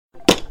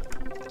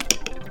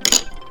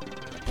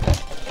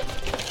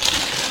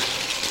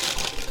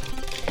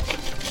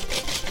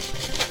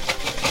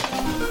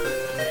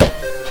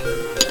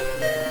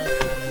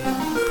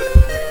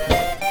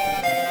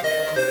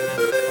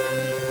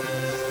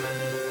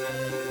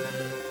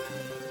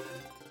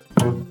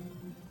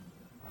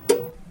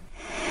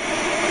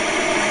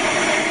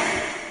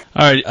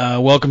All right,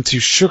 welcome to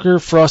Sugar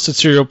Frosted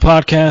Cereal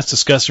Podcast,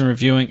 discussing,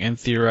 reviewing, and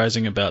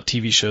theorizing about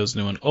TV shows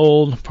new and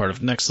old, part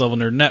of Next Level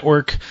Nerd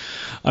Network.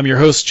 I'm your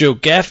host, Joe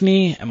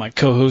Gaffney, and my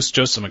co-host,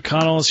 Joseph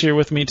McConnell, is here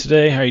with me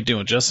today. How you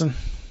doing, Justin?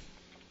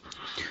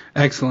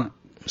 Excellent.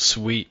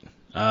 Sweet.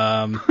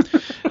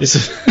 This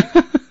is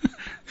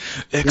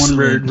one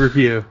word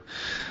review.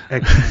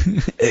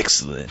 Excellent.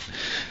 Excellent.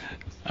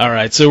 All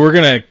right, so we're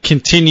going to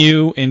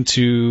continue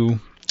into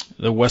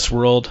the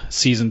Westworld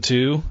Season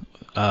 2,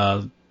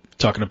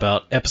 talking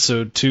about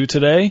Episode 2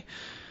 today.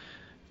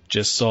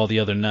 Just saw the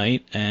other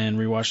night and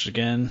rewatched it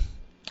again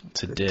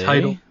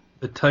today.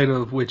 The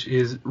title of which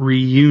is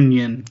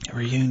Reunion.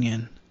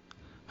 Reunion.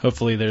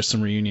 Hopefully there's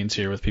some reunions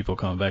here with people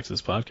coming back to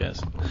this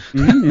podcast.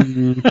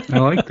 I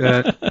like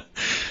that.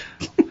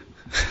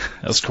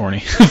 That was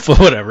corny, but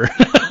whatever.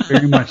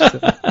 Very much so.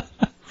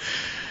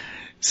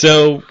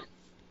 So,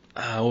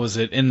 what was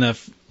it? In the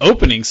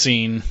opening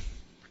scene,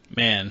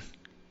 man,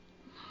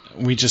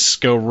 we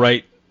just go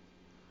right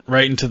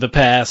into the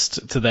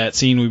past, to that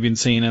scene we've been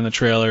seeing in the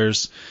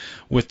trailers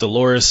with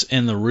Dolores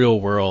in the real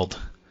world.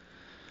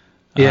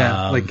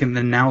 Yeah, like in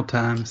the now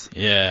times.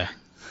 Yeah,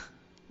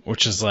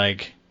 which is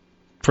like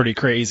pretty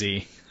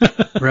crazy.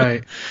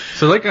 Right.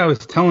 So like I was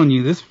telling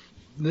you, this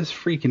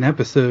freaking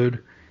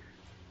episode,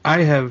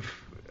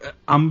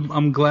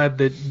 I'm glad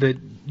that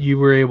you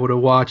were able to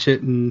watch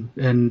it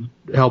and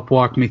help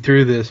walk me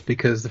through this,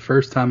 because the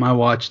first time I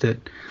watched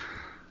it,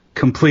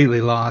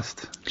 completely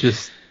lost.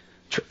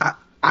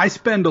 I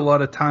spend a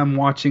lot of time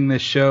watching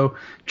this show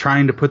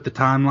trying to put the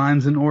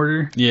timelines in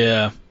order.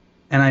 Yeah.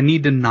 And I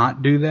need to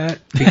not do that,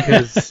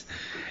 because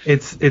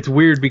it's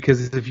weird,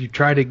 because if you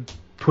try to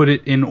put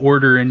it in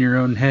order in your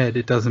own head,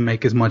 it doesn't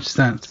make as much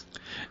sense.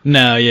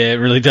 No, yeah, it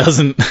really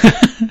doesn't.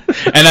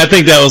 And I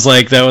think that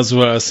was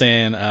what I was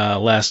saying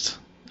last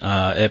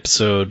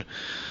episode,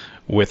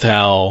 with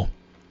how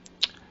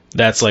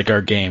that's like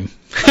our game.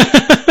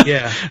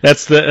 Yeah.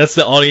 That's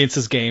the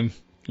audience's game.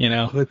 You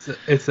know, it's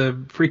a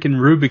freaking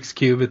Rubik's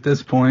Cube at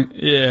this point.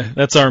 Yeah,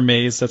 that's our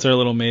maze. That's our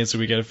little maze that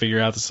we got to figure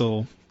out, this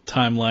little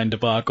timeline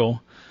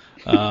debacle.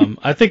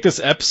 I think this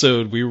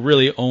episode we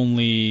really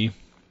only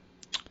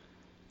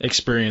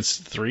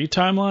experienced 3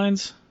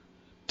 timelines,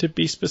 to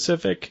be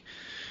specific,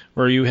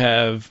 where you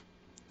have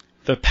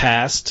the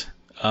past,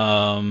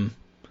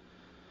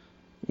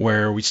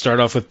 where we start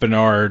off with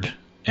Bernard,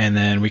 and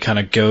then we kind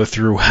of go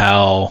through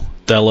how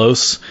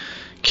Delos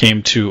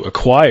came to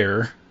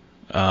acquire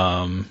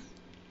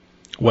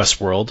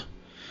Westworld,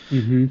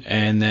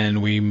 and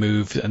then we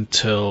move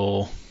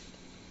until,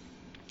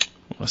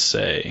 let's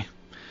say,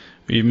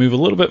 we move a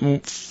little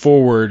bit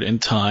forward in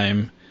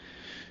time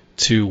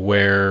to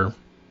where,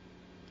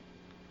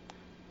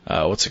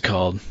 what's it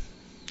called,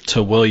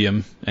 to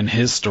William and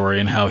his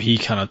story and how he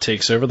kind of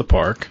takes over the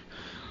park.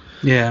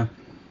 Yeah.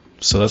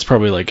 So that's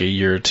probably like a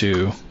year or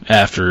two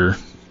after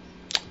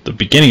the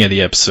beginning of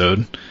the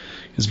episode.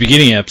 Because the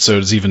beginning of the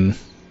episode is even,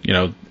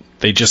 it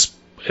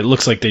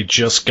looks like they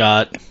just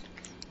got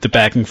the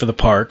backing for the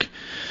park.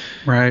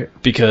 Right.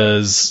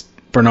 Because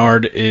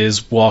Bernard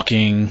is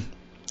walking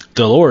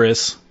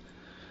Dolores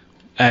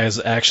as,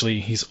 actually,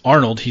 he's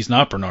Arnold. He's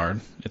not Bernard.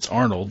 It's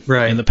Arnold.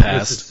 Right. In the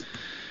past.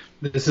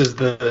 This is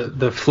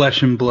the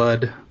flesh and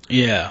blood.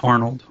 Yeah.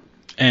 Arnold.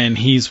 And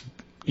he's,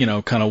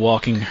 kind of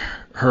walking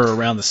her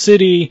around the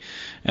city,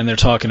 and they're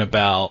talking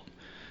about,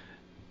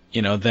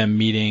 them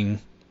meeting,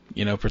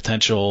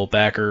 potential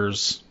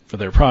backers for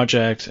their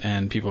project,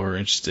 and people who are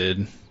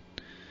interested.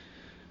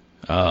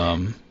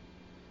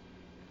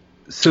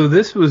 So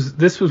this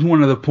was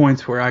one of the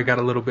points where I got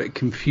a little bit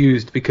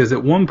confused, because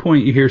at one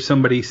point you hear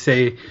somebody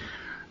say,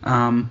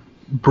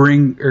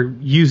 bring or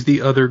use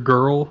the other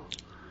girl,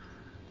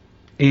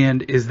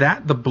 and is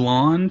that the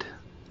blonde?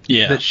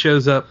 Yeah. That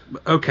shows up?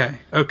 Okay.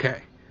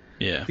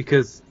 Yeah.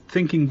 Because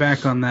thinking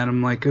back on that,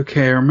 I'm like,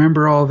 okay, I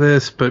remember all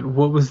this, but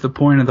what was the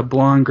point of the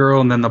blonde girl?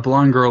 And then the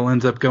blonde girl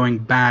ends up going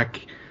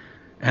back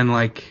and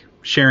like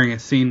sharing a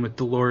scene with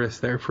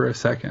Dolores there for a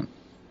second.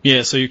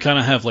 Yeah, so you kind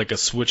of have like a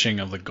switching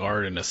of the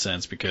guard in a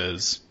sense,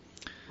 because...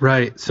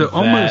 Right, so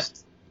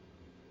almost...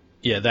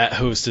 Yeah, that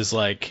host is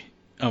like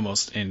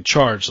almost in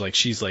charge, like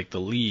she's like the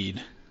lead.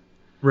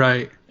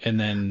 Right. And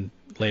then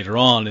later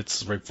on,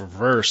 it's like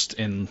reversed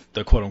in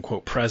the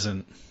quote-unquote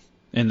present,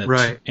 in the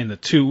right. In the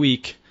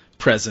 2-week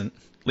present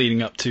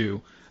leading up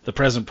to the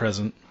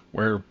present,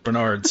 where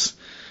Bernard's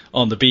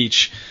on the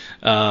beach.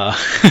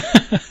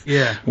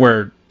 Yeah.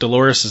 Where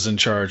Dolores is in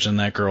charge, and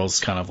that girl's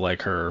kind of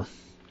like her...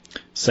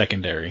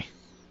 secondary.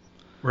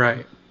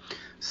 Right.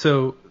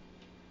 So,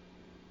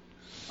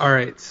 all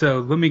right, so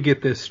let me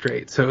get this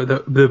straight. So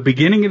the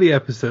beginning of the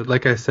episode,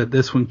 like I said,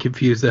 this one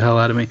confused the hell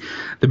out of me.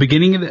 The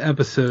beginning of the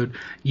episode,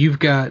 you've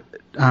got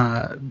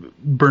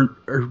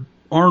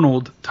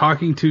Arnold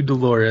talking to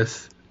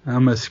Dolores.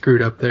 I'm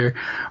screwed up there.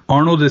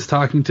 Arnold is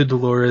talking to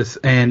Dolores,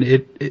 and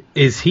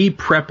is he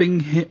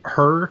prepping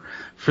her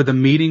for the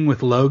meeting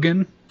with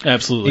Logan?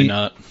 Absolutely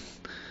not.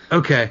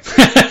 Okay.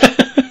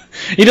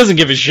 He doesn't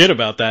give a shit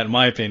about that, in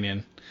my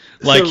opinion.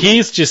 Like,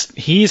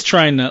 he's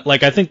trying to,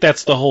 like, I think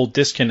that's the whole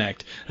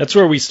disconnect. That's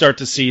where we start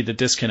to see the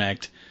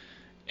disconnect,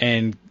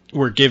 and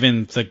we're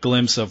given the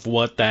glimpse of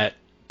what that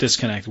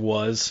disconnect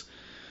was,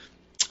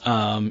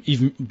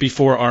 even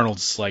before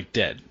Arnold's, like,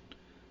 dead.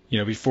 You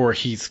know, before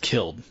he's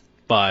killed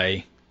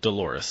by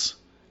Dolores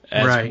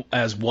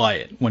as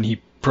Wyatt, when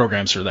he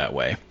programs her that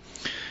way.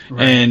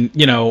 Right. And,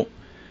 you know,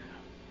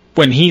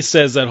 when he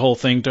says that whole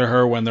thing to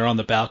her when they're on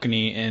the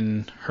balcony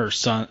in her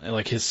son,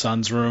 like his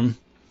son's room,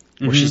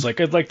 where she's like,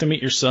 I'd like to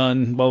meet your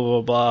son, blah,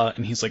 blah, blah, blah.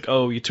 And he's like,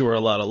 oh, you two are a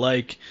lot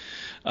alike.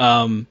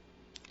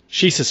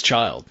 She's his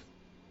child.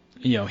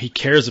 You know, he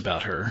cares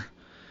about her.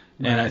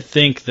 Right. And I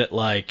think that,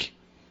 like,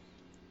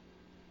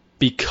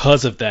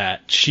 because of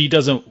that,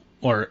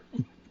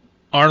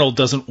 Arnold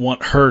doesn't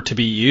want her to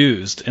be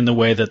used in the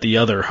way that the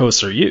other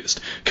hosts are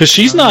used. Because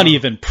she's not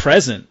even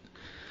present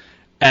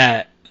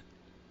at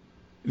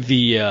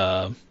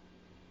the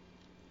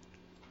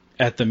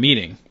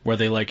meeting where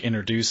they, like,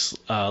 introduce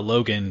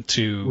Logan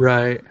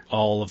to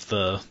all of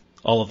the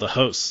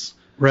hosts.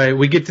 Right.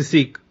 We get to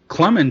see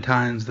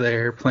Clementine's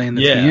there playing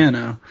the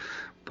piano.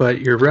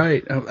 But you're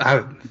right.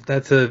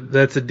 That's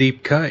a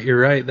deep cut. You're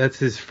right. That's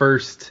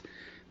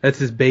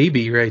his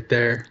baby right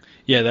there.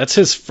 Yeah, that's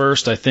his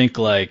first, I think,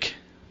 like,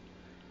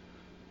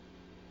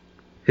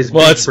 his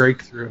big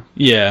breakthrough.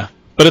 Yeah.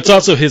 But it's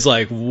also his,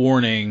 like,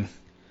 warning,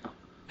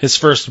 his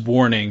first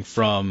warning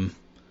from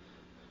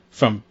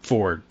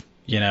Ford,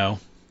 you know?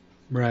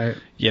 Right.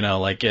 You know,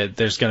 like,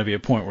 there's going to be a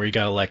point where you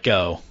got to let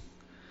go.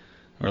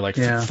 Or, like,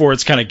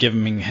 Ford's kind of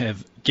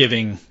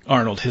giving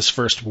Arnold his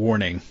first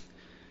warning.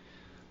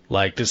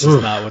 Like, this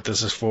is not what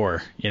this is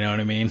for. You know what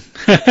I mean?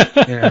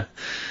 Yeah.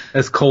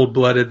 That's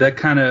cold-blooded. That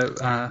kind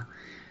of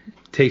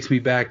takes me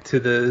back to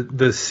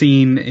the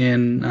scene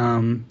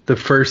in the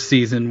first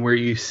season where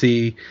you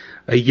see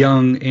a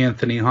young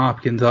Anthony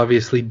Hopkins,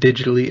 obviously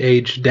digitally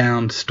aged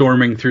down,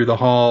 storming through the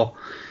hall,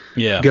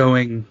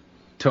 going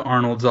to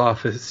Arnold's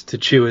office to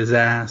chew his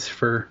ass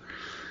for,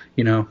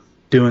 you know,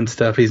 doing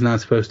stuff he's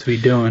not supposed to be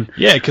doing.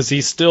 Yeah, because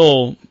he's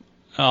still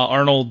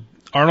Arnold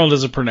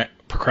is a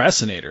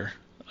procrastinator.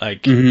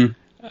 Like,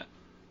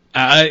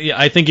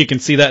 I think you can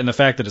see that in the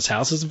fact that his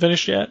house isn't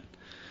finished yet.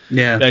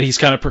 Yeah. That he's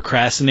kind of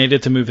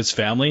procrastinated to move his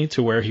family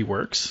to where he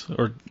works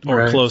or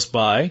close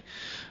by.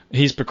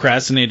 He's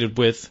procrastinated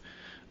with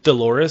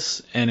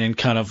Dolores and in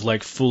kind of,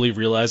 like, fully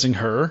realizing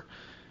her.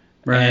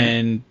 Right.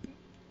 And,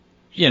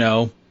 you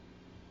know,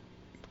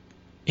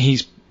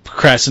 he's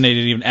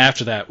procrastinated even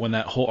after that when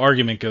that whole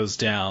argument goes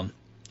down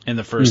in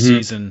the first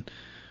season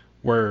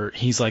where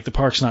he's like, the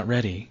park's not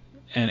ready.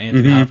 And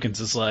Anthony Hopkins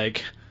is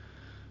like,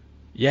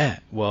 yeah,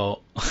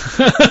 well,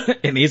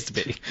 it needs to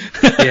be.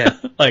 Yeah.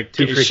 Like,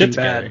 too freaking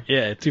bad.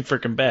 Yeah, too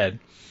freaking bad.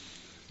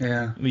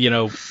 Yeah. You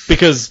know,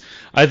 because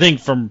I think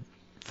from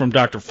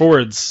Dr.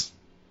 Ford's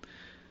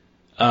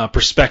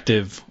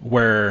perspective,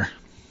 where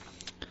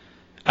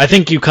I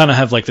think you kind of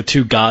have, like, the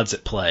two gods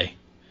at play.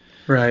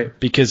 Right.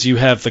 Because you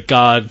have the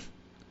god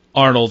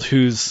Arnold,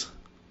 who's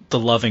the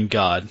loving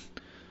God,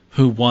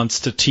 who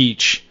wants to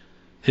teach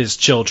his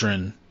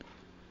children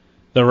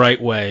the right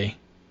way.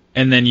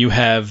 And then you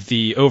have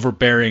the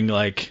overbearing,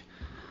 like,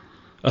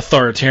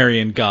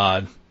 authoritarian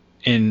God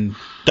in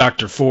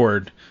Dr.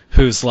 Ford,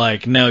 who's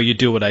like, no, you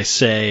do what I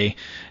say,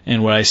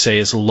 and what I say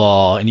is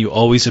law, and you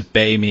always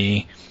obey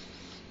me,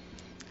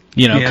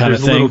 you know, kind of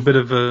thing.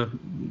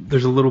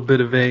 There's a little bit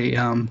of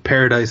a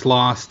Paradise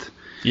Lost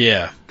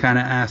kind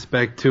of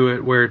aspect to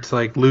it, where it's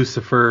like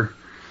Lucifer,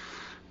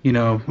 you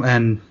know,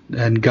 and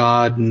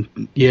God, and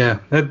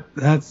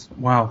that's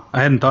wow.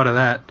 I hadn't thought of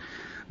that.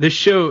 This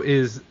show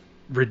is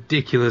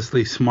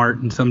ridiculously smart,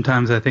 and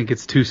sometimes I think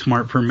it's too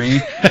smart for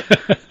me.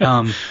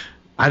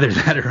 Either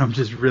that or I'm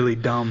just really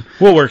dumb.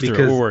 We'll work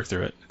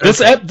through it.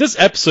 This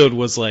episode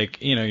was,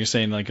 like, you know, you're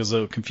saying, like, it was a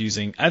little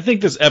confusing. I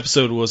think this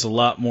episode was a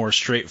lot more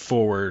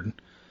straightforward.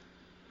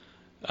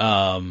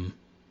 And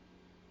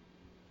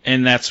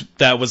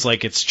that was,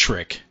 like, its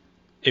trick.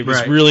 It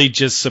was really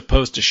just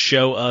supposed to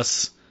show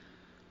us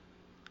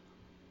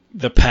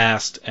the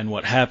past and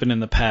what happened in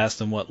the past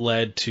and what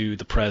led to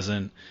the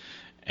present.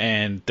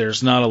 And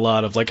there's not a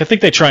lot of, like, I think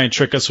they try and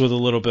trick us with a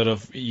little bit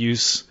of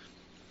use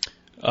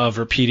of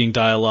repeating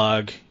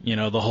dialogue, you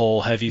know, the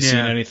whole have you seen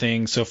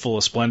anything so full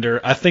of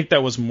splendor. I think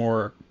that was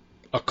more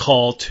a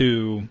call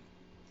to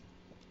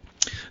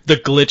the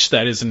glitch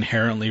that is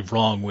inherently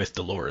wrong with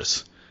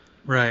Dolores.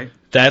 Right.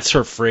 That's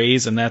her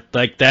phrase, and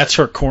that's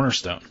her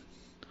cornerstone,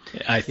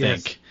 I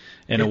think,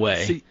 in a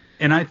way. See,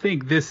 and I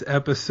think this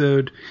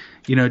episode,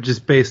 you know,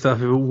 just based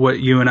off of what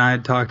you and I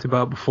had talked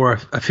about before,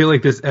 I feel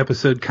like this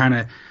episode kind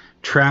of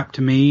trapped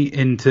me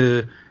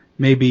into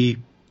maybe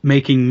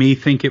making me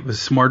think it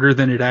was smarter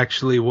than it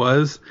actually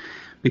was,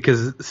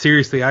 because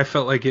seriously, I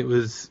felt like it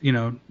was, you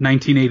know,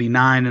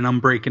 1989 and I'm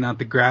breaking out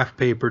the graph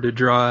paper to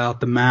draw out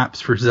the maps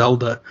for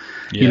Zelda,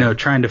 you know,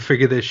 trying to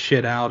figure this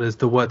shit out as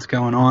to what's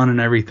going on and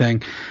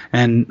everything.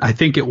 And I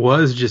think it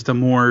was just a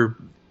more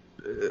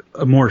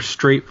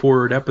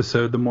straightforward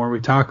episode the more we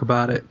talk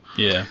about it.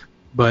 Yeah.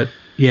 But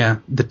yeah,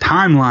 the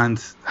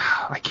timelines,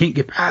 I can't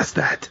get past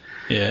that.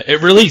 Yeah,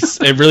 it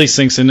really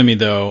sinks into me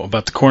though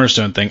about the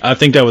cornerstone thing. I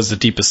think that was the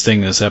deepest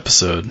thing this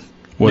episode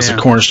was the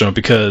cornerstone,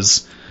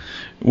 because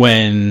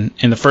when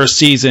in the first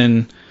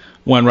season,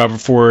 when Robert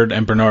Ford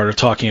and Bernard are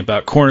talking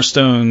about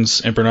cornerstones,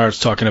 and Bernard's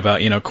talking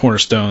about,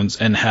 cornerstones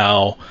and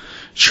how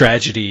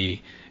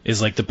tragedy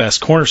is like the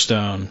best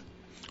cornerstone,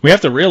 we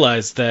have to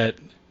realize that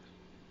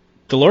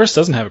Dolores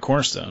doesn't have a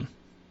cornerstone.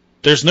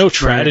 There's no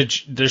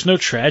tragedy. Right. There's no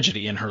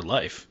tragedy in her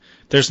life.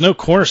 There's no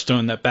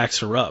cornerstone that backs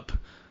her up.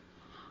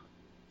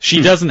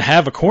 She doesn't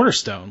have a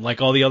cornerstone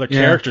like all the other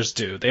characters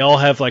do. They all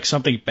have like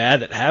something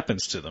bad that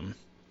happens to them.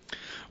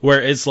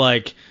 Whereas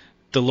like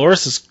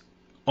Dolores'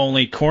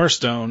 only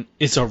cornerstone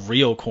is a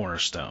real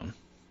cornerstone.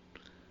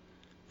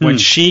 When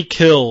she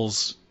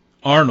kills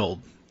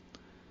Arnold,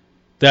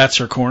 that's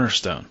her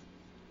cornerstone.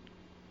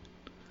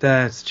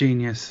 That's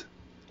genius.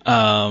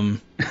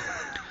 And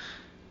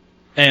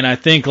I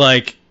think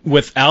like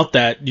without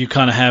that, you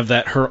kind of have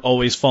that her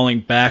always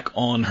falling back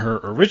on her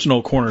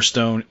original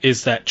cornerstone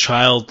is that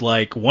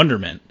childlike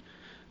wonderment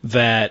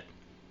that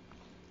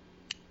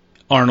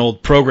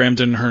Arnold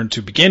programmed in her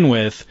to begin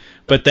with,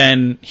 but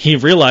then he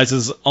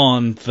realizes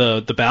on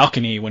the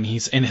balcony when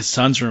he's in his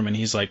son's room and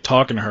he's like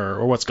talking to her,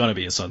 or what's going to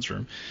be his son's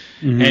room,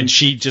 and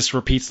she just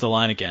repeats the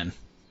line again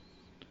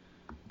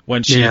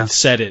when she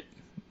said it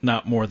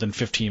not more than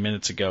 15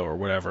 minutes ago or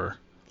whatever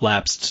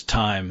lapsed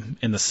time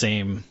in the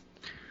same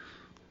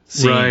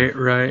scene.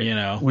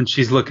 Right. When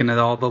she's looking at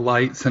all the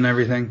lights and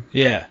everything.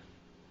 Yeah.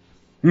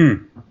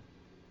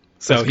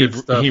 So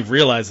he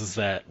realizes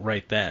that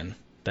right then,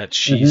 that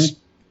she's,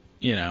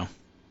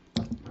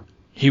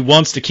 he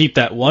wants to keep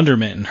that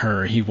wonderment in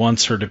her. He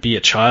wants her to be a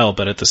child,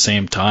 but at the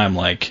same time,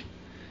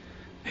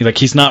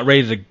 he's not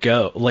ready to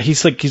go.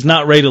 He's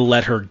not ready to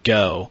let her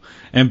go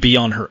and be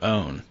on her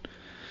own.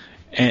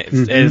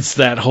 And it's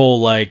that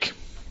whole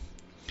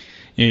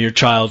your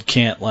child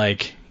can't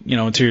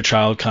until your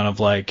child kind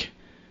of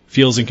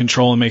feels in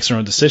control and makes their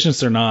own decisions,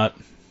 they're not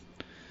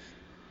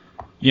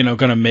going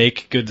to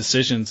make good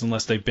decisions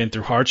unless they've been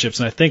through hardships.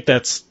 And I think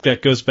that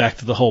goes back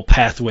to the whole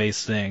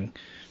pathways thing.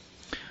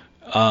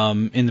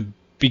 In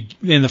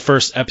the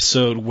first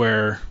episode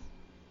where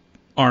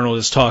Arnold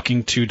is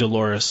talking to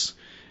Dolores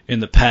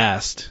in the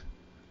past,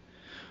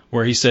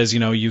 where he says,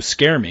 you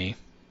scare me.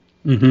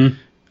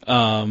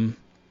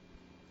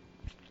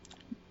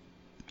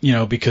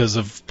 Because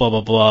of blah,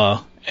 blah,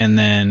 blah. And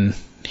then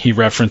he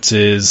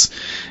references,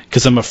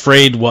 because I'm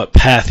afraid what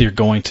path you're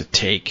going to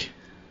take.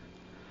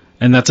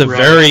 And that's a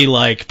very,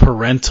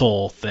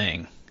 parental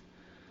thing.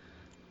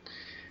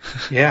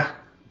 Yeah,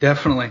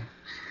 definitely.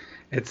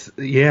 It's,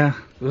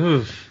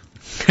 oof.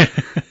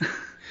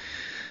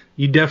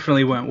 You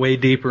definitely went way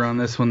deeper on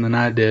this one than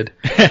I did.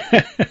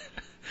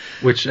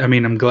 Which,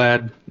 I'm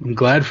glad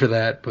for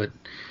that, but,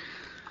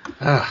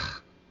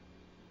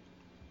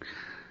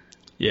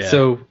 yeah.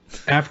 So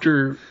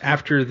after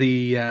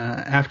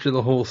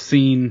the whole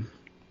scene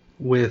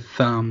with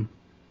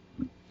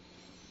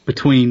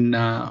between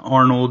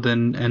Arnold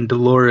and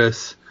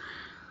Dolores,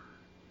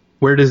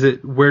 where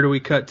do we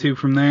cut to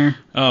from there?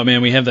 Oh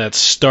man, we have that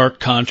stark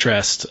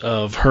contrast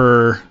of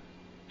her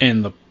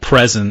in the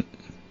present,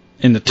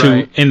 in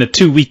the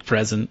 2 week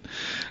present,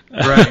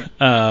 right?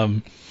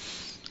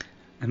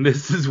 And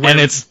this is and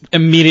it's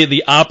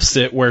immediately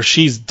opposite, where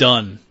she's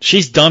done.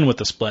 She's done with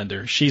the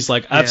splendor. She's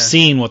like, I've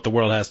seen what the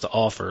world has to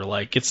offer.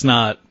 It's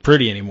not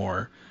pretty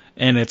anymore.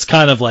 And it's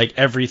kind of like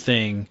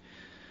everything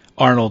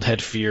Arnold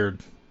had feared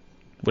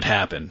would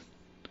happen.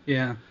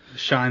 Yeah, the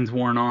shine's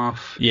worn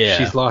off. Yeah,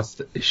 she's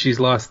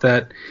lost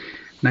that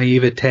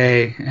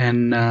naivete,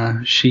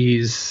 and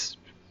she's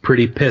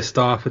pretty pissed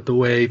off at the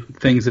way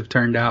things have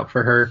turned out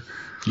for her.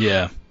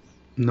 Yeah,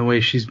 and the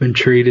way she's been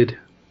treated.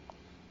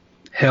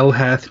 Hell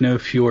hath no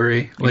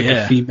fury, like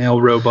a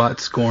female robot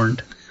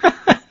scorned.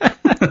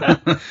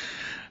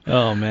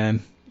 Oh,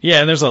 man. Yeah,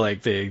 and there's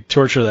they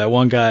torture that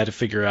one guy to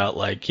figure out,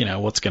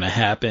 what's going to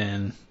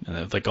happen.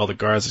 And, all the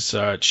guards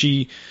saw it.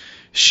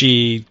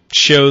 She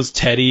shows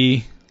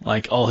Teddy,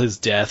 all his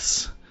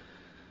deaths.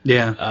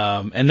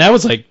 Yeah. And that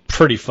was,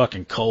 pretty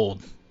fucking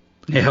cold.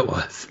 Yeah, it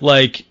was.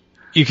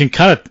 You can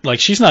kind of,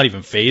 she's not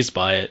even fazed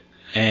by it.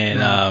 And,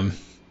 no.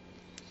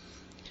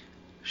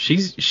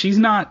 She's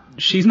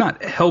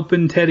not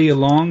helping Teddy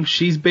along.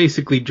 She's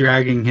basically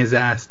dragging his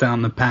ass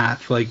down the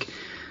path.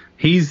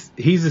 He's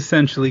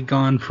essentially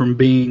gone from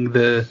being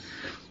the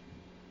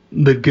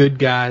good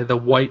guy, the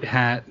white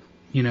hat,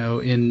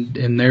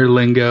 in their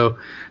lingo,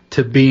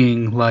 to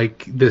being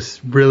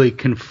this really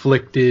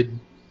conflicted,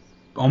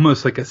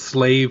 almost like a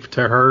slave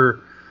to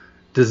her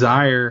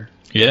desire.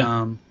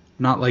 Yeah.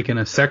 Not in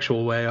a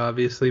sexual way,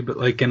 obviously, but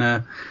in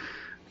a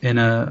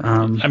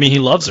he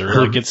loves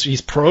her.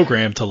 He's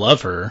programmed to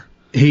love her.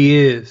 He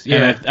is.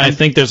 Yeah. And I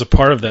think there's a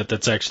part of that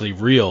that's actually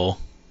real.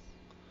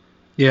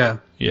 Yeah.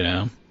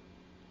 But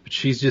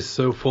she's just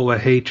so full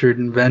of hatred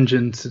and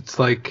vengeance. It's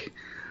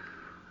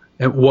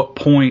at what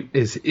point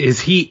is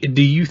he?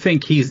 Do you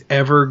think he's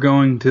ever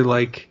going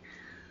to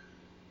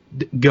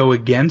go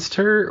against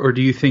her, or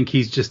do you think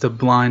he's just a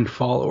blind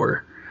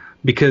follower?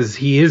 Because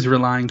he is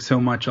relying so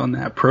much on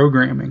that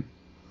programming.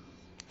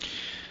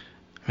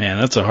 Man,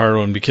 that's a hard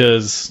one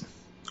because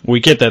we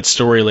get that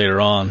story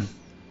later on,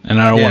 and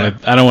I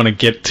don't want to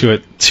get to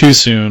it too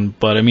soon.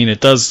 But I mean, I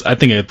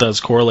think it does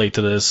correlate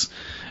to this,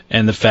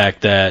 and the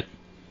fact that,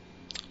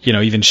 you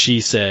know, even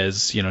she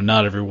says, you know,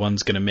 not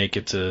everyone's going to make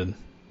it to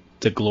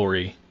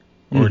glory,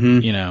 or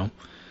you know,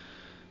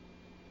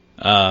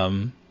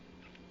 and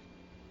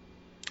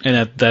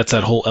that's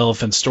that whole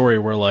elephant story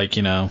where, like,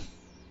 you know,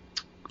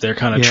 they're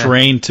kind of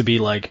trained to be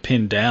like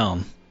pinned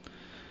down,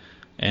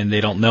 and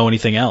they don't know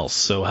anything else.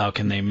 So how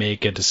can they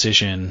make a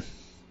decision?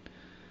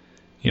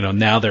 You know,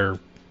 now they're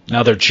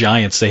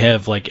giants. They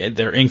have, like,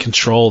 they're in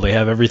control. They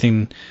have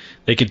everything.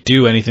 They could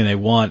do anything they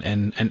want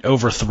and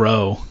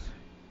overthrow,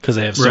 because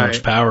they have so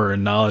much power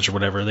and knowledge or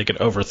whatever. They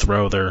could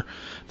overthrow their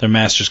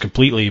masters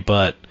completely,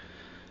 but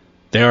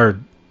they are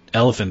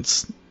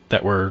elephants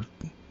that were,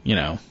 you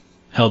know,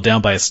 held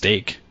down by a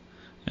stake,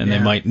 and they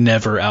might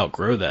never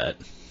outgrow that.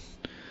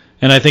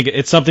 And I think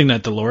it's something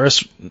that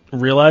Dolores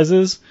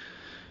realizes,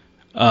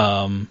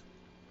 and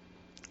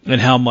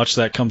how much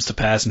that comes to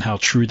pass and how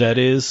true that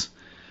is.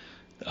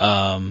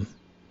 That's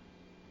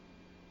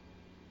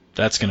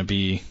gonna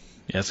be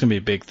a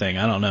big thing.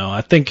 I don't know.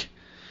 I think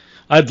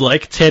I'd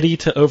like Teddy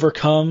to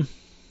overcome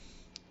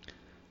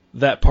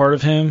that part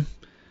of him,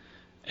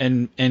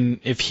 and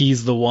if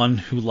he's the one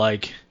who,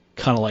 like,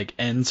 kind of like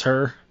ends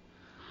her.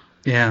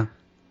 Yeah.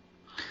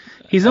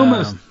 He's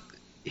almost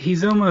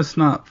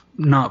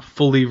not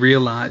fully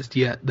realized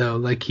yet, though.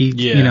 Like,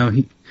 you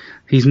know,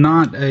 he's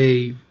not a,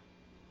 you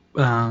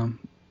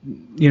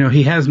know,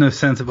 he has no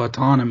sense of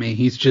autonomy.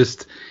 He's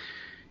just,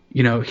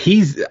 you know,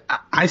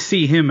 I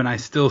see him and I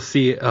still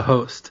see a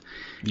host.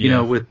 You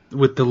know,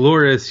 with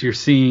Dolores, you're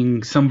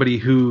seeing somebody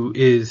who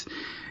is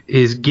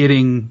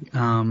getting,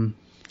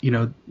 you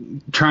know,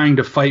 trying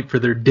to fight for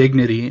their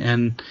dignity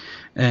and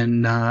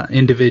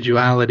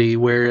individuality,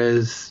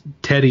 whereas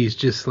Teddy's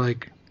just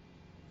like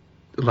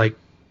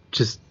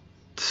just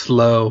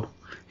slow.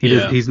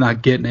 He's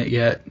not getting it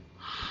yet.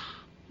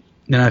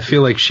 And I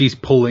feel like she's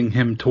pulling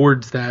him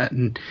towards that,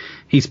 and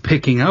he's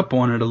picking up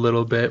on it a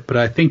little bit, but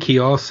I think he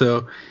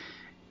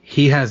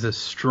has a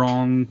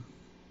strong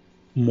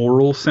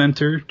moral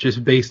center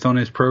just based on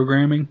his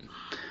programming.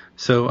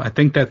 So I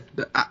think that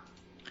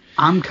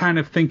I'm kind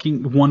of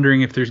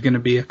wondering if there's going to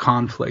be a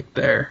conflict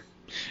there.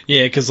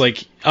 Yeah, because,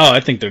 like, I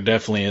think there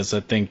definitely is. I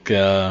think,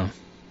 you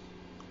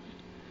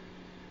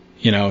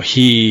know,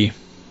 he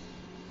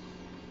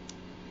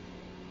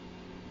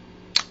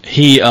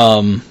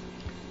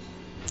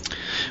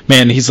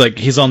man,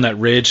 he's on that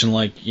ridge, and,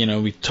 like, you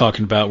know, we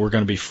talking about we're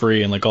going to be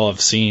free, and, like, all I've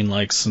seen,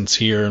 like, since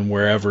here and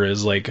wherever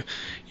is, like,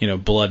 you know,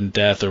 blood and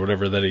death or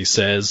whatever that he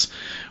says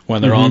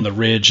when they're on the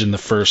ridge in the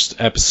first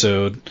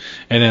episode.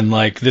 And then,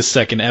 like, this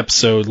second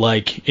episode,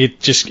 like,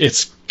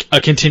 it's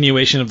a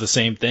continuation of the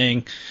same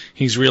thing.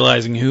 He's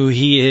realizing who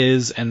he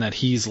is, and that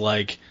he's,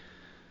 like,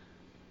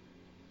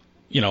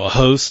 you know, a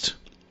host,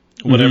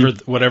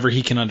 whatever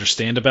he can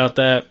understand about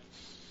that.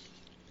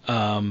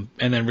 And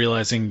then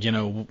realizing, you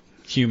know,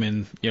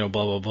 human, you know,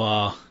 blah, blah,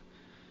 blah,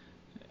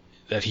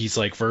 that he's,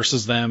 like,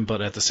 versus them,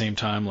 but at the same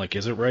time, like,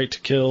 is it right to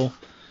kill?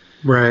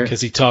 Right. Because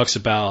he talks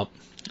about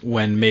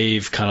when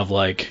Maeve kind of,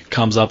 like,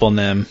 comes up on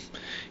them,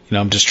 you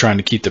know, I'm just trying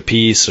to keep the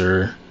peace,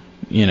 or,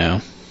 you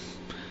know,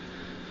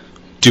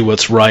 do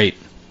what's right.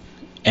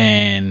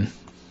 And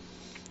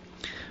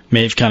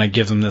Maeve kind of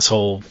gives him this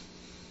whole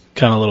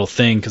kind of little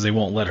thing because they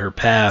won't let her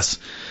pass,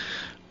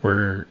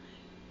 where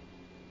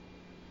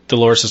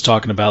Dolores is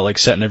talking about, like,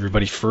 setting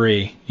everybody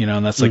free, you know,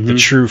 and that's, like, the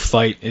true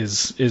fight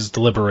is the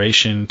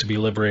liberation, to be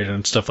liberated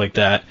and stuff like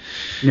that.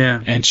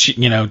 Yeah. And she,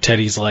 you know,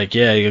 Teddy's like,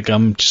 yeah,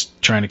 I'm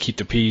just trying to keep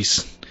the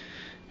peace.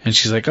 And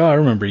she's like, oh, I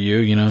remember you,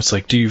 you know, it's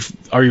like,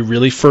 are you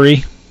really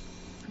free?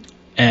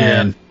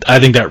 And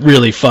I think that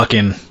really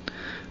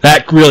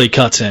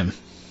cuts him.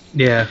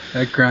 Yeah,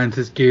 that grinds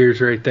his gears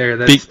right there.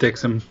 That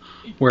sticks him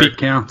where it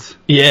counts.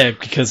 Yeah,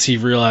 because he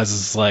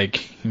realizes,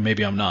 like,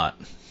 maybe I'm not,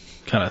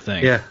 kind of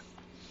thing. Yeah.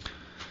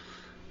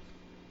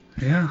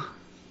 Yeah.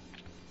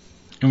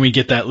 And we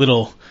get that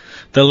little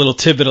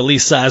tidbit of Lee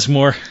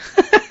Sizemore.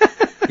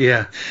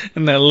 Yeah.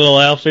 In that little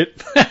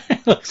outfit.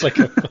 It looks like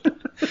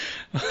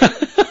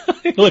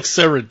it looks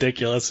so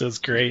ridiculous. It was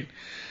great.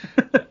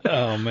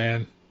 Oh,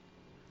 man.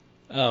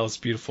 Oh, it's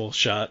a beautiful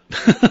shot.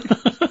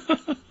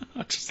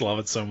 I just love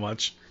it so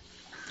much.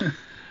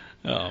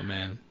 Oh,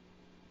 man.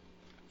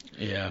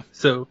 Yeah.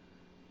 So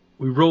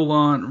we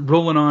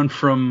rolling on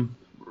from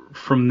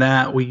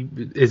that.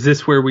 Is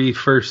this where we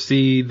first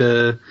see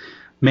the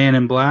Man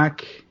in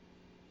Black?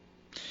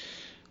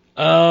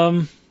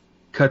 Cut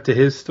to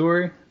his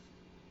story.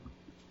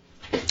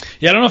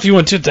 Yeah, I don't know if you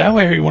want to do it that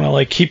way, or you want to,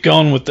 like, keep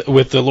going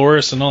with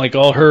Dolores and, like,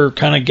 all her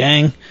kind of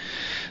gang.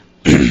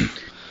 Yeah,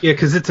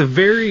 because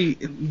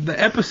the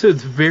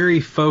episode's very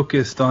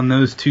focused on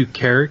those two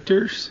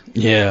characters.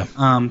 Yeah.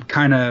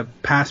 Kind of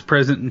past,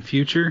 present, and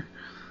future.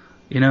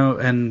 You know,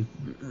 and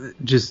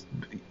just,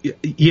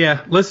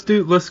 yeah, let's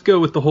go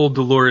with the whole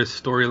Dolores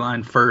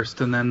storyline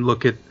first, and then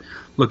look at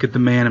the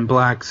Man in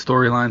Black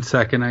storyline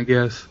second, I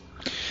guess.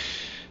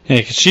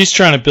 Yeah, 'cause she's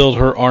trying to build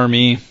her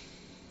army.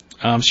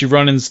 she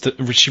runs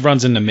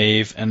into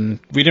Maeve, and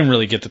we didn't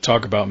really get to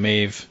talk about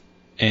Maeve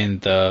in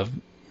the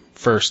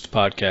first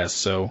podcast,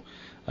 so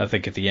I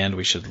think at the end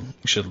we should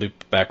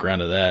loop back around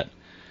to that.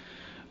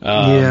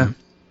 Yeah.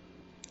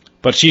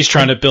 But she's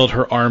trying to build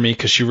her army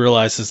because she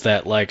realizes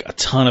that like a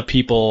ton of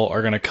people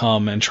are going to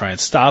come and try and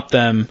stop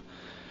them.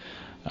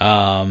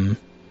 And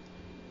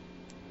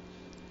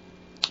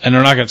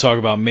we're not going to talk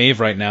about Maeve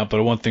right now,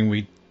 but one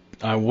thing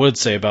I would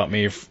say about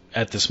Maeve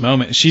at this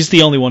moment, she's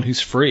the only one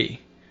who's free.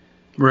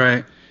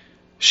 Right.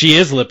 She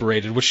is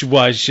liberated, which is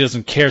why she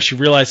doesn't care. She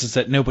realizes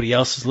that nobody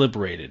else is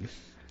liberated.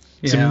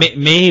 Yeah. So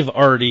Maeve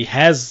already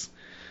has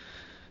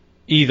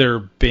either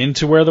been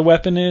to where the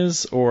weapon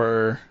is,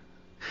 or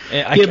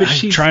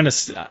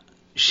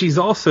she's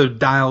also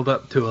dialed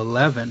up to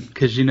 11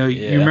 because you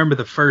remember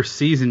the first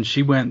season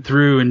she went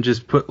through and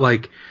just put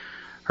like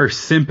her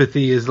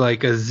sympathy is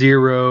like a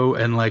 0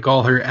 and like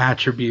all her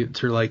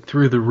attributes are like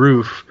through the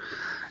roof.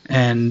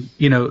 And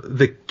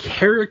the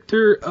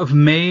character of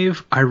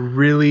Maeve I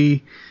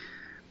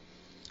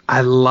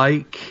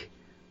like,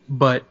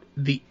 but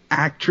the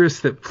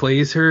actress that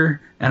plays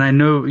her, and I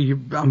know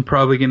I'm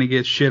probably going to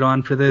get shit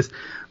on for this,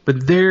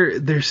 but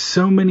there's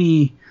so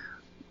many,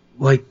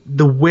 like,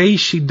 the way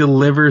she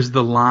delivers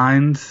the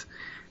lines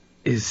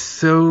is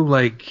so,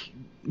 like,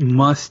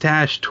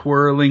 mustache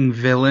twirling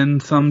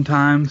villain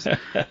sometimes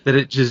that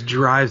it just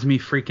drives me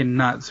freaking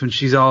nuts when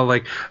she's all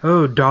like,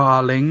 oh,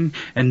 darling,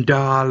 and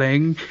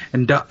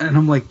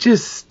I'm like,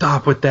 just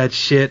stop with that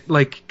shit.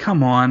 Like,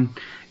 come on.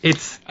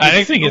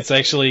 I think it's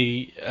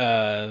actually,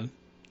 I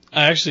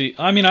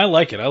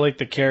like it. I like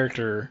the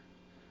character.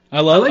 I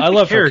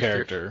love her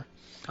character.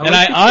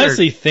 I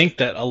honestly think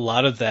that a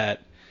lot of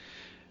that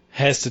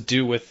has to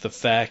do with the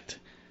fact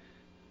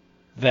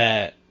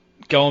that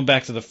going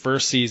back to the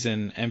first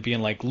season and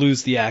being like,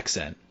 lose the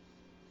accent.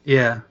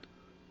 Yeah.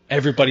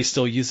 Everybody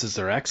still uses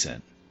their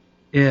accent.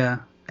 Yeah.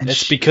 And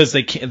it's because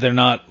they're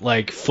not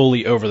like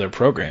fully over their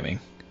programming.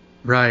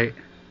 Right.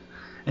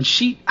 And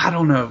I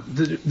don't know.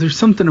 There's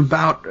something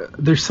about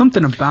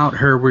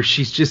her where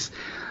she's just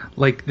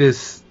like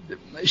this.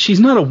 She's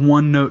not a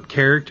one-note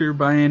character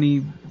by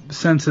any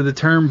sense of the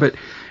term, but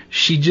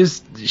she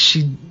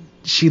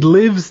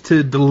lives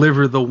to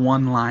deliver the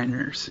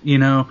one-liners,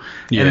 Yeah.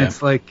 And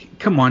it's like,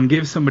 come on,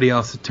 give somebody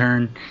else a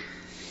turn.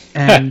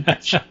 And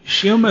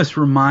she almost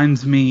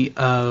reminds me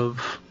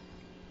of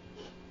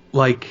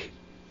like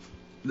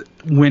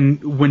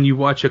when you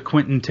watch a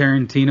Quentin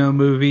Tarantino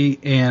movie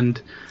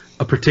and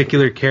a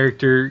particular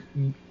character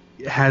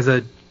has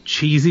a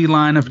cheesy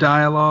line of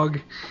dialogue.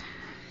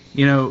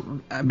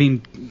 I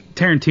mean,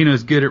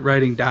 Tarantino's good at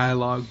writing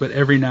dialogue, but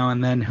every now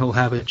and then he'll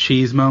have a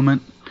cheese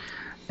moment.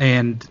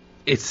 And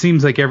it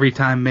seems like every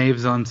time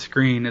Maeve's on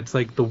screen, it's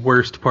like the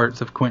worst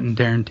parts of Quentin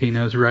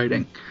Tarantino's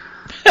writing.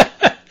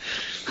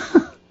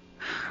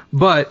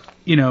 But,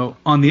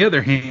 on the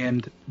other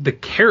hand, the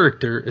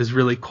character is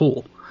really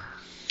cool.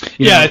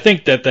 I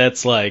think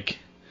that's like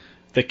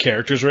the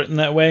character's written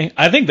that way.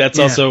 I think that's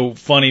also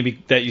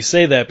funny that you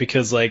say that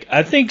because, like,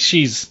 I think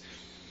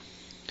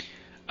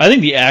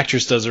the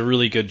actress does a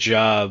really good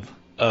job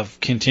of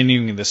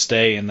continuing to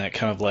stay in that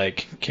kind of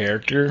like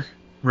character.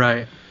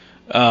 Right.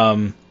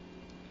 And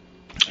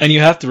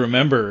you have to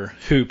remember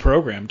who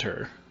programmed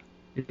her.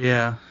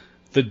 Yeah.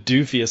 The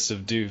doofiest of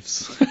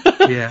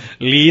doofs. Yeah.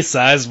 Lee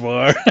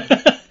Sizemore.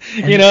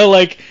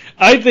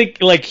 I think,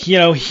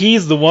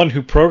 he's the one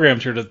who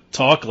programmed her to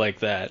talk like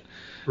that.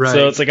 Right.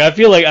 So it's like,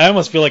 I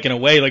almost feel like in a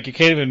way, like you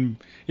can't even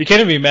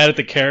be mad at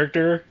the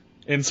character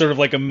in sort of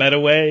like a meta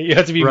way. You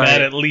have to be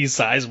mad at Lee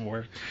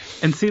Sizemore.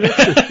 And see,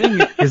 that's the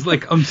thing is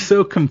like, I'm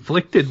so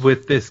conflicted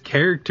with this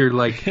character.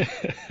 Like,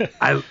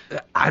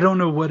 I don't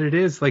know what it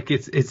is. Like,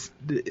 it's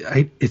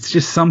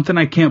just something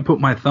I can't put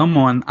my thumb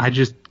on. I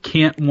just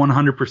can't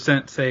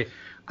 100% say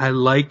I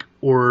like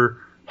or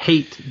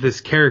hate this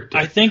character.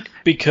 I think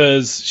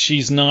because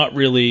she's not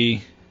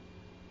really.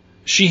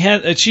 She's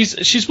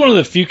one of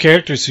the few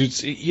characters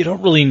who's you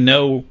don't really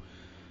know.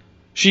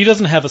 She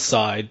doesn't have a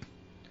side.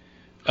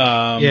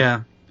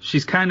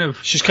 She's kind of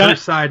her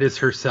side is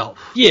herself.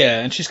 Yeah,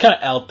 and she's kind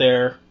of out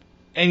there,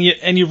 and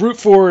you root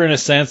for her in a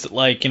sense that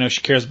like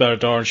she cares about her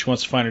daughter and she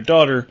wants to find her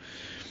daughter,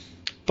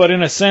 but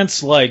in a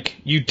sense like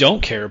you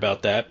don't care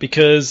about that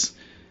because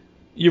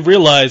you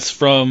realize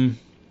from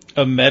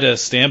a meta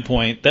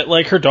standpoint that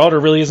like her daughter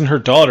really isn't her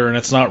daughter and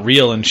it's not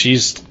real and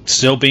she's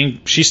still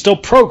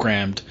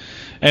programmed.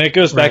 And it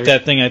goes back to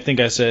that thing I think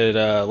I said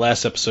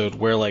last episode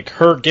where, like,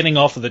 her getting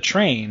off of the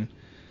train,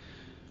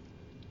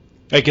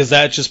 like, is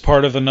that just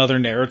part of another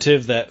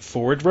narrative that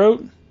Ford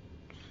wrote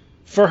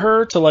for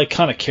her to, like,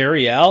 kind of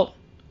carry out?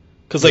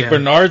 Because, like,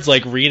 Bernard's,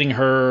 like, reading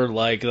her,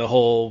 like, the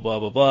whole blah,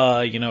 blah,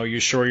 blah,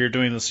 you're sure you're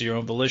doing this of your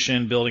own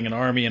volition, building an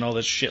army and all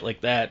this shit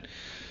like that.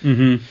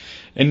 Mm-hmm.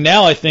 And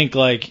now I think,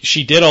 like,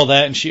 she did all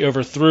that and she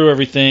overthrew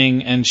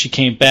everything and she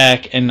came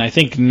back and I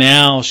think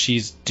now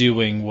she's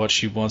doing what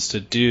she wants to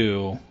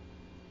do.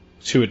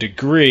 To a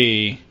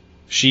degree,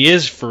 she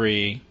is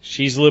free.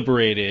 She's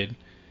liberated.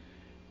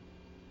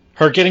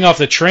 her getting off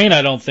the train,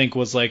 I don't think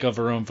was like of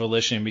her own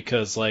volition,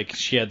 because like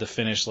she had to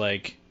finish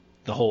like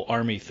the whole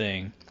army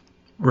thing.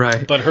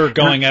 Right. But her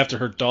going after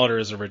her daughter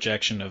is a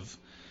rejection of.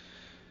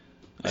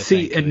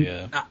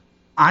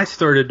 I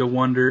started to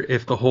wonder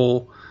if the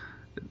whole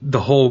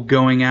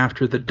going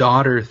after the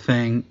daughter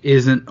thing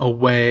isn't a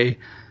way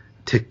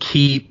to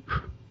keep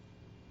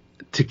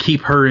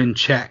her in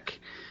check,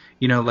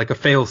 like a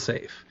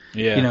failsafe.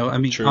 Yeah. I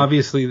mean, true.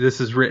 Obviously this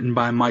is written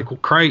by Michael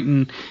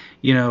Crichton,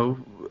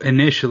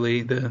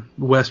 initially the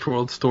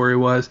Westworld story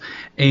was,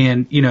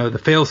 and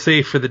the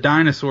failsafe for the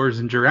dinosaurs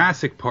in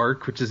Jurassic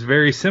Park, which is a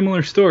very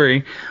similar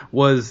story,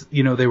 was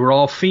they were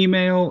all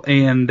female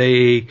and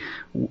they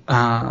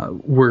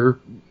were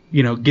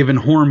given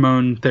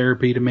hormone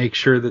therapy to make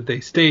sure that they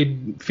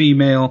stayed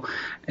female,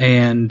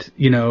 and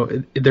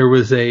there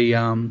was a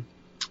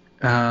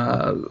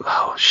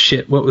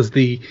what was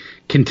the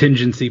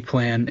contingency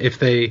plan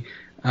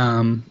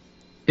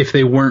if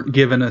they weren't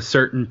given a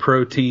certain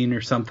protein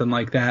or something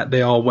like that,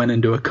 they all went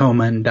into a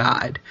coma and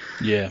died.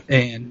 Yeah.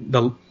 And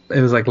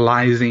it was like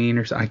lysine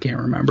or I can't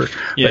remember.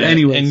 Yeah. But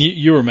anyways, and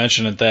you were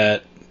mentioning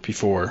that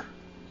before.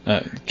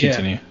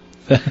 Continue.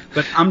 Yeah.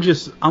 But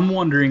I'm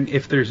wondering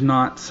if there's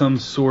not some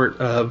sort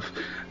of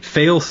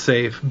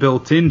fail-safe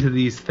built into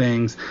these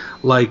things.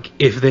 Like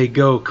if they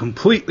go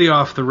completely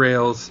off the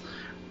rails,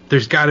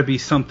 there's got to be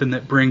something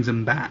that brings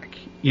them back,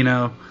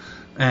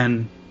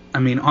 and I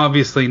mean,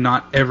 obviously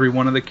not every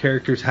one of the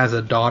characters has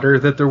a daughter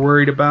that they're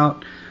worried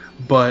about,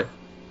 but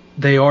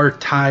they are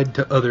tied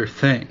to other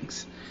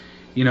things.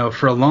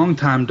 For a long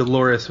time,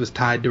 Dolores was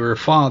tied to her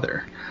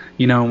father,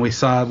 and we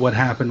saw what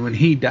happened when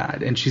he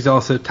died. And she's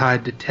also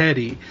tied to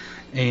Teddy,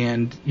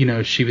 and,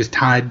 she was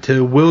tied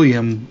to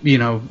William.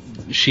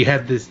 She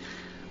had this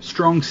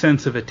strong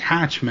sense of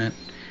attachment,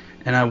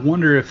 and I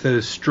wonder if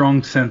that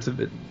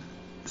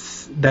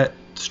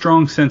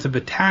strong sense of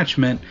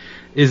attachment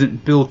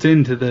isn't built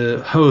into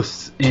the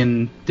hosts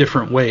in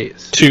different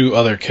ways. To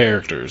other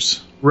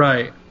characters.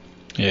 Right.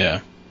 Yeah.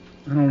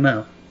 I don't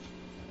know.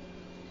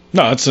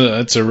 No, I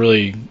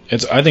think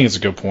it's a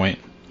good point.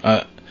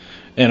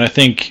 And I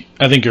think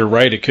you're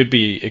right. It could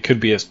be a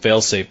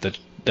failsafe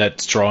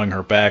that's drawing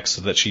her back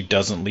so that she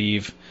doesn't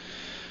leave.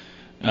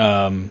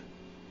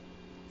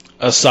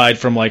 Aside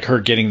from like her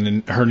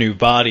getting her new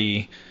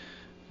body,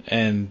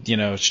 and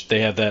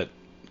they have that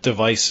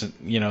device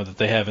that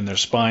they have in their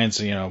spines,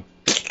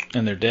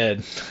 and they're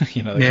dead.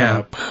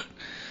 Yeah.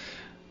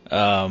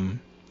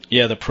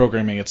 The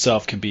programming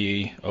itself can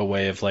be a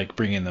way of like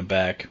bringing them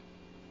back.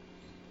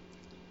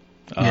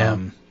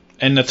 And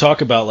to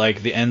talk about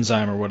like the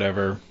enzyme or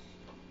whatever,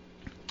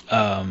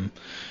 I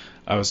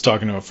was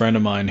talking to a friend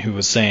of mine who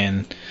was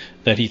saying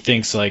that he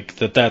thinks like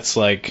that's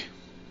like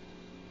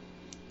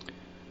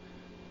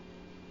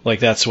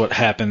that's what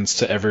happens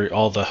to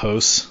all the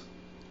hosts.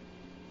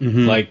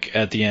 Mm-hmm. Like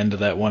at the end of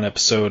that one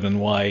episode, and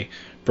why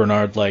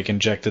Bernard like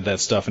injected that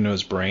stuff into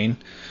his brain,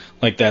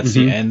 like that's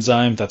mm-hmm. the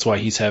enzyme. That's why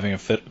he's having a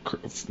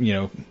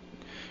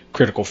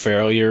critical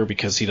failure,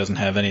 because he doesn't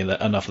have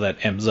enough of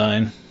that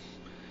enzyme.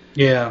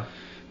 Yeah.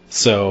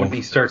 So when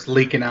he starts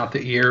leaking out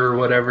the ear or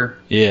whatever.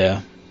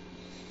 Yeah.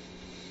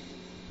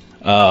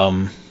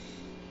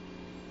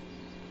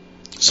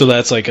 So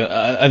that's like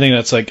I think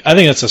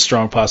that's a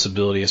strong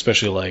possibility,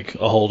 especially like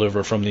a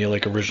holdover from the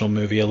like original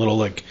movie, a little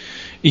like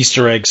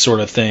Easter egg sort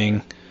of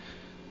thing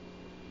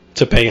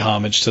to pay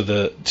homage to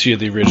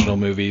the original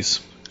movies.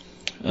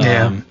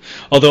 Yeah.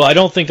 Although I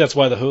don't think that's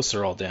why the hosts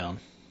are all down.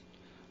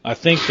 I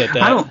think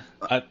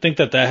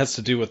that has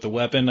to do with the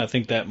weapon. I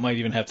think that might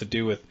even have to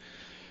do with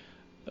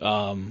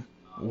when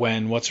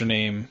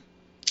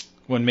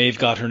when Maeve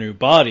got her new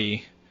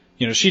body,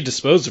 she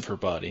disposed of her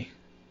body.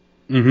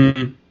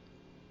 Mm-hmm.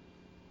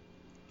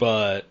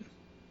 But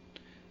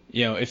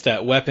if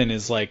that weapon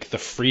is like the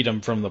freedom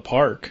from the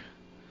park,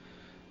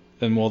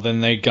 then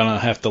they're gonna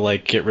have to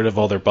like get rid of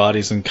all their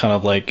bodies and kind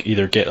of like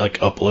either get like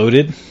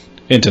uploaded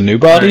into new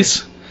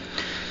bodies. Right.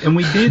 And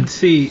we did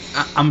see,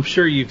 I'm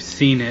sure you've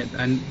seen it,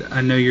 and I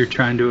know you're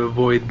trying to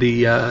avoid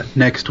the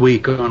next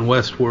week on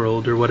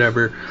Westworld or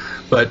whatever,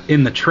 but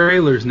in the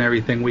trailers and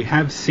everything, we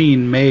have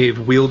seen Maeve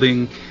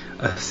wielding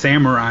a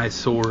samurai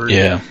sword.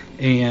 Yeah.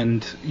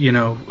 And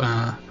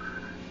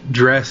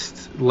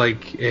dressed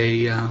like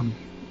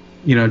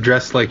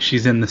dressed like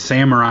she's in the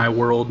samurai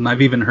world. And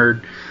I've even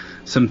heard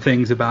some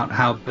things about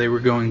how they were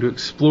going to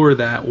explore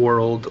that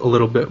world a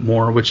little bit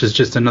more, which is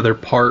just another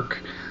park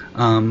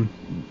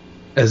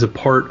as a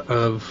part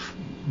of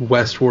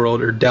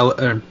Westworld or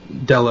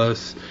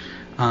Delos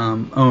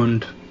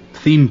owned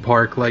theme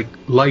park like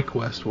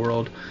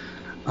Westworld.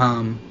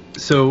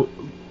 So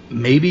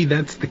maybe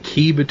that's the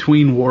key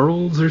between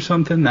worlds or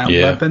something, that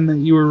weapon that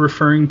you were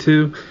referring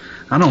to.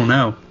 I don't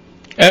know.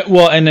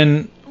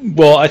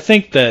 I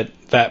think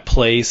that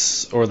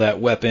place or that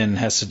weapon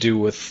has to do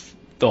with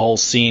the whole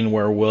scene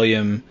where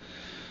William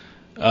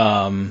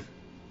and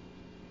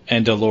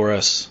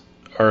Dolores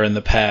are in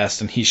the past,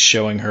 and he's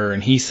showing her,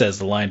 and he says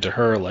the line to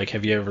her, like,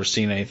 have you ever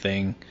seen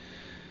anything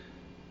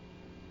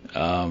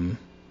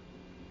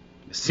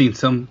seen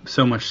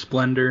so much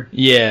splendor.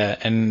 Yeah,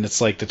 and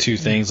it's like the two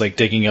things, like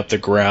digging up the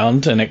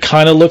ground, and it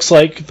kind of looks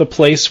like the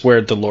place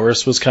where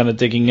Dolores was kind of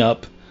digging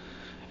up,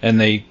 and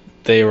they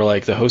were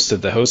like, the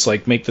host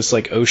like make this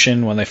like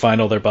ocean when they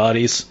find all their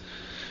bodies,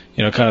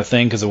 you know, kind of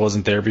thing, because it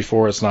wasn't there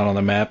before, it's not on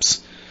the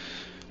maps.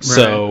 Right.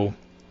 So,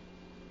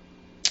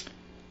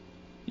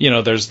 you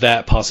know, there's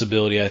that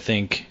possibility, I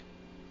think,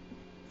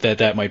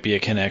 that might be a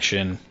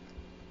connection.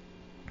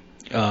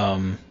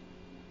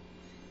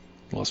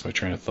 Lost my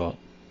train of thought.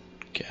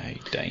 God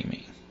damn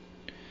it.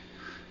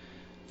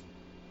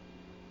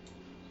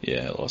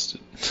 Yeah, I lost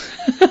it.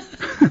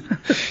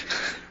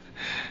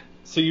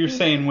 So you're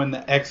saying when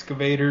the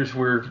excavators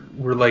were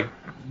like,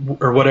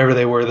 or whatever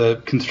they were,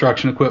 the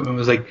construction equipment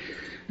was like,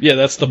 yeah,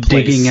 that's the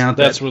place. Digging out.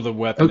 That's where the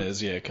weapon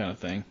is. Yeah, kind of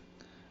thing.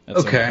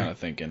 That's okay. What I'm kind of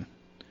thinking.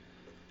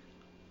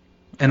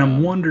 And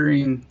I'm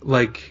wondering,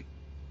 like,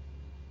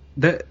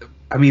 that.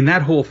 I mean,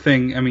 that whole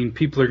thing. I mean,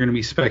 people are going to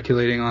be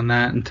speculating on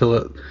that until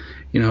it,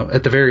 you know,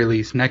 at the very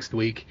least next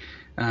week.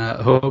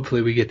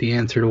 Hopefully, we get the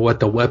answer to what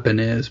the weapon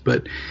is.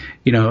 But,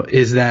 you know,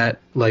 is it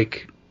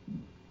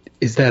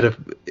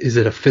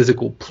a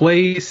physical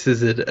place?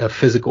 Is it a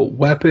physical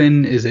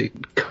weapon? Is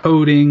it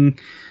coding?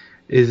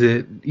 Is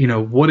it, you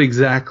know, what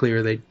exactly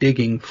are they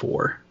digging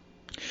for?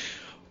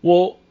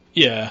 Well,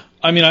 yeah.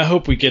 I mean, I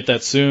hope we get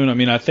that soon. I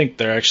mean, I think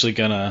they're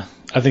gonna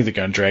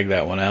drag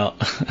that one out.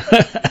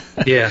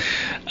 Yeah.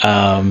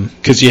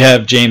 Because you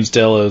have James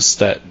Delos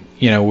that,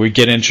 you know, we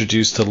get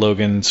introduced to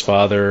Logan's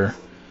father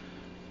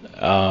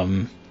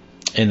in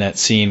that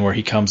scene where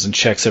he comes and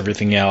checks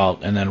everything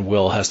out, and then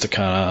Will has to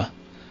kind of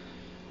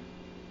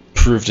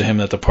prove to him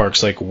that the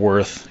park's like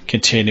worth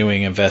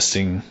continuing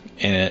investing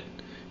in it,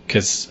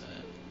 because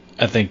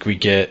I think we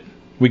get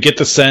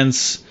the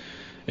sense,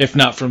 if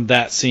not from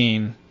that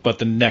scene, but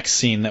the next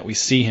scene that we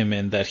see him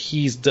in, that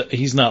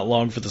he's not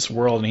long for this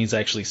world and he's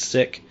actually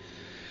sick.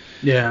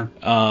 Yeah.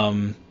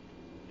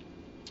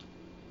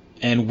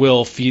 And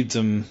Will feeds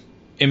him,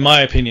 in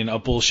my opinion, a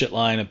bullshit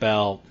line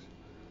about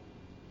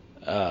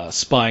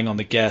spying on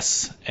the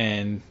guests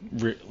and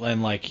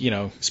like, you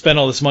know, spend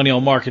all this money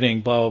on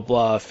marketing, blah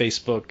blah blah,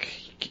 Facebook,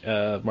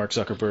 Mark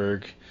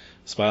Zuckerberg,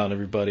 spy on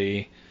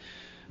everybody.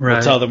 Right.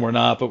 We'll tell them we're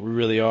not, but we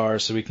really are,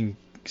 so we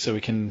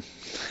can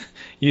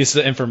use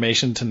the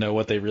information to know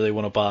what they really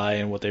want to buy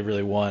and what they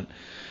really want.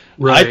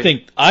 Right.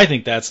 I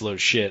think that's low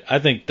shit. I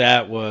think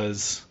that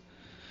was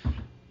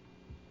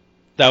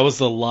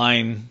the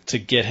line to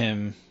get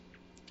him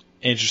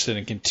interested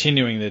in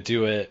continuing to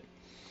do it.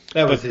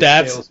 That was his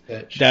sales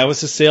pitch. That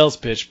was his sales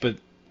pitch, but,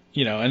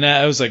 you know, and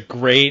that was a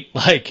great,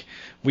 like,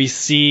 we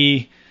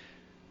see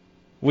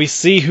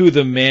who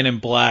the Man in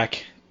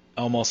Black,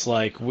 almost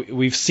like,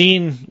 we've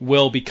seen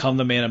Will become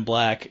the Man in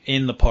Black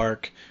in the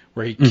park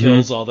where he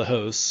kills all the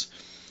hosts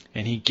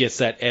and he gets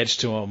that edge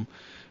to him.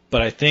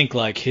 But I think,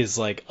 like, his,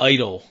 like,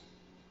 idol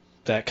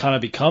that kind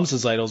of becomes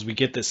his idol is we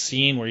get this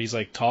scene where he's,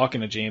 like,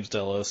 talking to James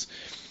Delos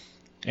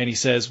and he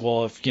says,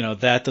 well, if, you know,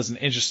 that doesn't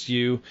interest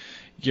you,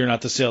 you're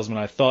not the salesman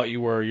I thought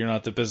you were, you're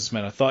not the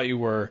businessman I thought you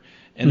were.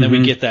 And then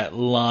we get that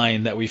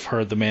line that we've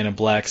heard the Man in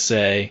Black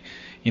say,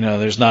 you know,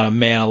 there's not a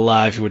man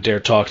alive who would dare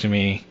talk to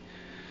me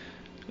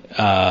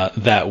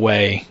that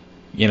way,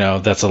 you know,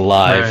 that's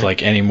alive, right,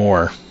 like,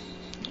 anymore.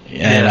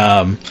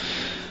 And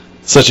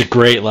such a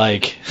great,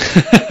 like,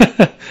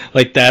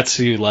 like, that's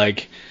who,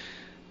 like,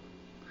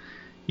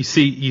 you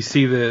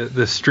see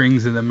the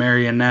strings of the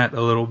marionette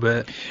a little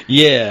bit.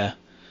 Yeah.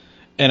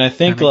 And I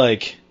think,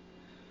 like,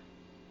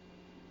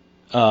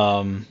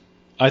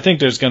 I think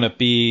there's going to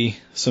be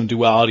some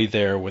duality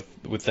there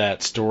with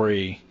that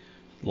story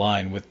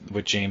line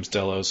with James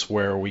Delos,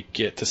 where we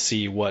get to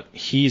see what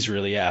he's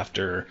really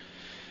after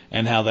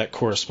and how that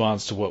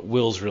corresponds to what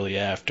Will's really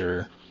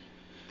after.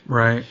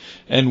 Right.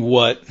 And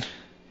what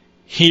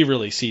he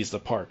really sees the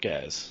park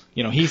as.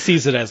 You know, he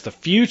sees it as the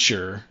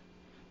future,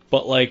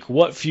 but, like,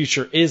 what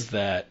future is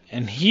that?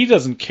 And he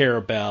doesn't care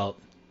about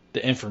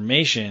the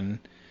information.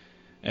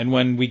 And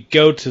when we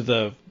go to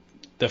the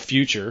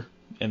future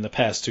in the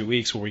past 2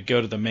 weeks, where we go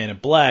to the Man in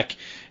Black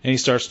and he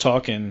starts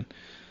talking,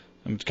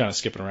 I'm kind of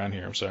skipping around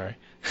here, I'm sorry.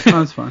 No,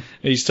 that's fine.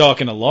 He's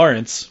talking to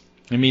Lawrence,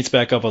 he meets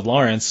back up with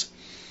Lawrence,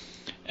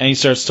 and he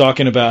starts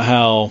talking about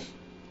how,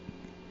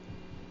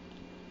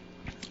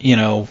 you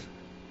know,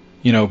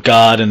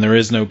 God and there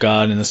is no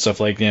God and stuff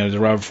like, you know, the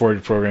Robert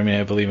Ford program,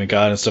 I believe in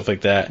God and stuff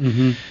like that.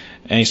 And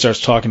he starts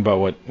talking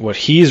about what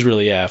he's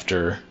really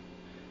after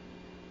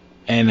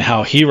and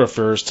how he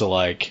refers to,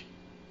 like,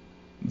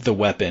 the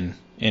weapon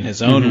in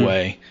his own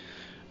way,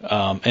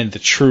 and the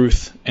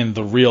truth and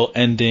the real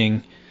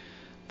ending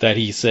that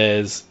he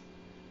says,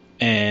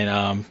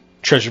 and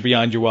treasure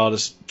beyond your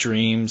wildest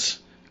dreams,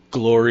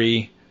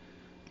 glory,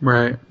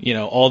 right? You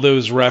know, all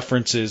those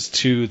references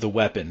to the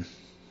weapon,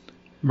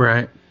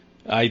 right?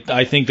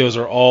 I think those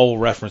are all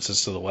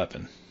references to the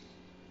weapon.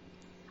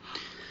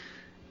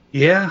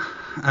 Yeah,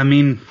 I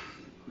mean,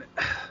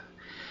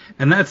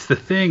 and that's the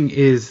thing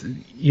is,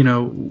 you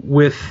know,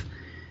 with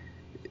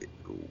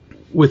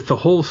with the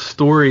whole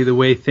story, the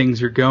way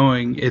things are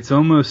going, it's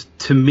almost,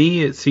 to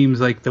me, it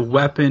seems like the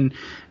weapon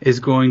is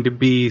going to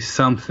be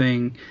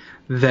something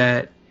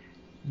that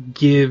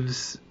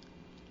gives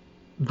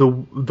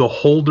the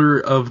holder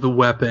of the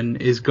weapon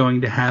is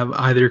going to have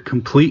either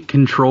complete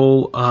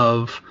control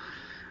of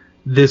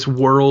this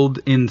world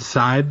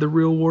inside the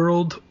real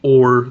world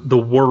or the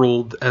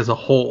world as a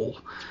whole.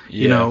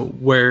 Yeah. You know,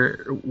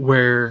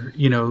 where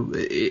you know,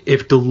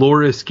 if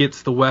Dolores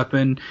gets the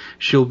weapon,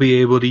 she'll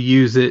be able to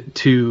use it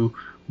to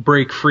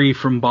break free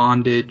from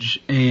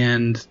bondage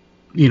and,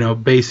 you know,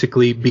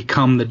 basically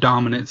become the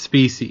dominant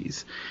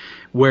species.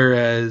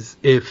 Whereas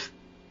if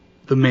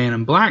the Man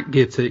in Black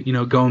gets it, you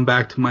know, going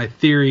back to my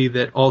theory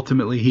that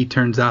ultimately he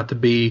turns out to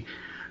be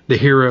the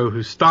hero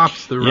who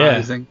stops the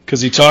rising.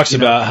 Because he talks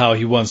about how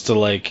he wants to,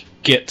 like,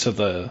 get to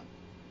the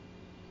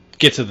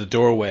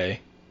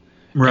doorway,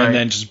 right, and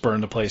then just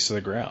burn the place to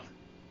the ground.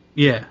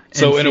 Yeah.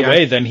 So in a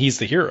way, then he's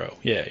the hero.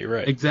 Yeah, you're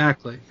right.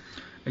 Exactly.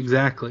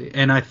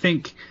 And I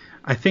think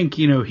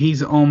you know,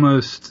 he's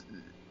almost.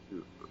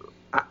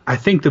 I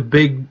think the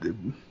big.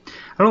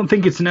 I don't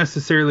think it's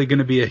necessarily going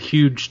to be a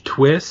huge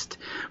twist,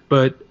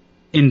 but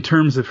in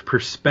terms of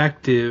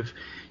perspective,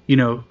 you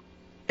know,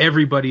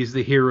 everybody's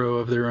the hero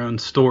of their own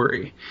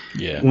story.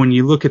 Yeah. When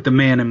you look at the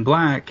Man in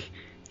Black,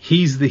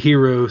 he's the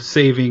hero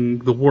saving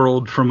the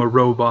world from a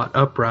robot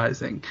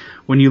uprising.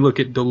 When you look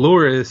at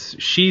Dolores,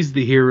 she's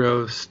the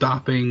hero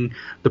stopping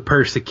the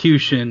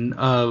persecution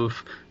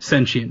of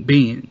sentient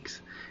beings.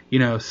 You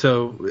know,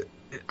 so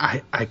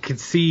I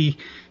could see,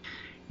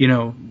 you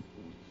know,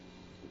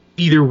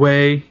 either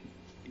way,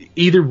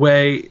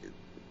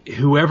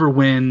 whoever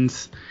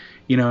wins,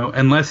 you know,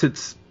 unless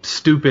it's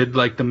stupid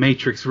like the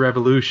Matrix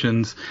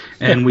Revolutions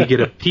and we get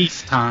a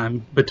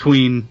peacetime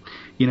between,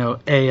 you know,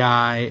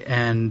 AI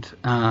and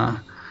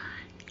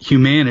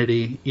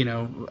humanity, you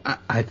know,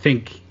 I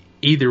think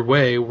either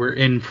way we're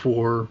in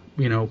for,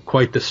 you know,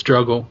 quite the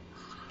struggle.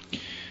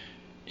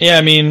 Yeah,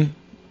 I mean,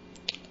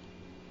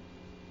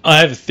 I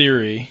have a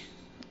theory.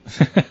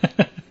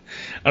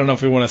 I don't know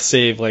if we want to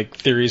save like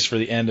theories for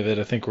the end of it.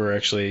 I think we're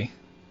actually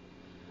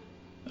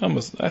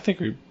I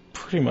think we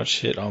pretty much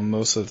hit on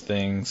most of the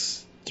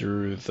things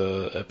through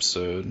the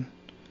episode.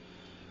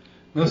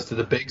 Most of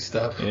the big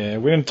stuff. Yeah,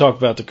 we didn't talk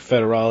about the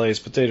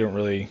Confederales, but they don't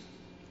really.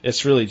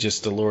 It's really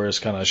just Dolores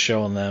kind of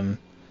showing them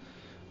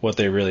what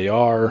they really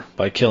are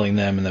by killing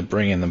them and then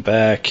bringing them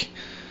back.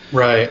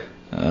 Right.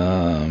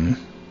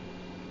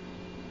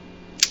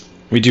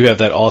 We do have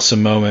that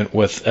awesome moment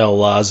with El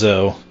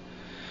Lazo,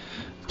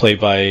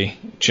 played by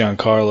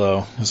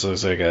Giancarlo. So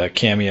it's like a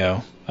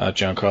cameo.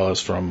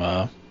 Giancarlo's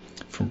from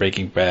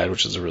Breaking Bad,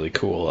 which is a really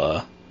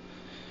cool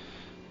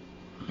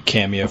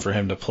cameo for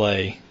him to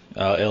play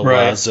El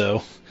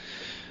Lazo.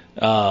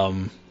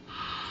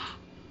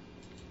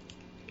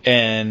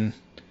 And,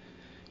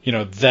 you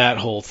know, that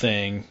whole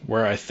thing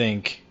where I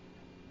think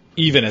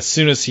even as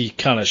soon as he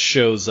kind of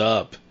shows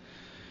up,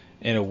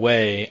 in a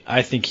way,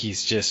 I think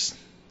he's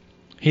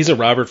a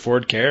Robert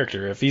Ford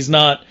character. If he's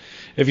not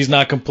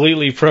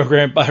completely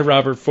programmed by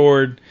Robert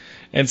Ford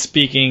and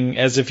speaking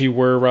as if he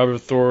were Robert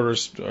Ford,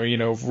 or you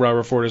know,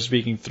 Robert Ford is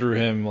speaking through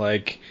him,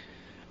 like,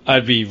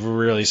 I'd be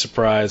really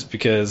surprised,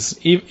 because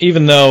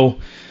even though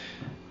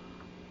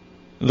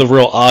the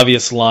real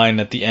obvious line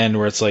at the end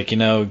where it's like, you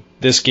know,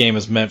 this game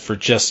is meant for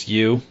just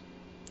you,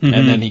 mm-hmm.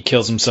 and then he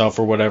kills himself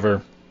or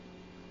whatever,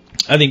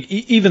 I think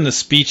even the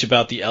speech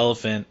about the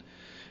elephant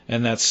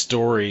and that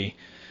story,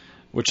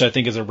 which I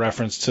think is a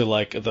reference to,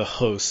 like, the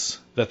hosts,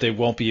 that they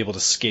won't be able to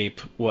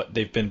escape what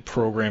they've been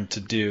programmed to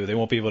do. They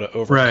won't be able to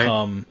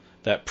overcome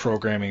that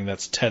programming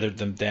that's tethered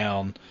them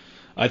down.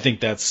 I think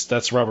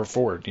that's Robert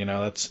Ford, you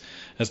know, that's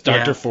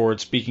Dr. Ford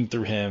speaking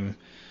through him.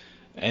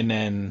 And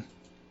then,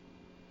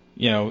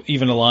 you know,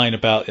 even a line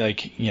about,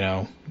 like, you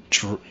know,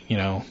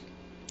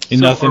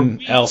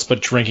 nothing else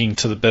but drinking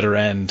to the bitter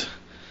end.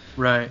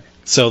 Right.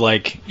 So,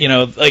 like, you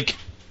know, like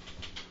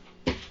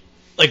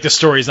the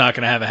story's not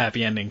going to have a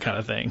happy ending kind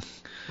of thing.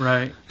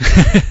 Right.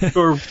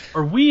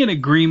 Are we in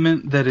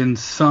agreement that in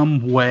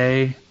some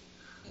way,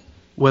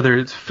 whether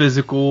it's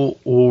physical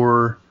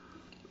or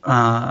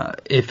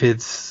if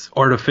it's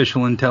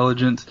artificial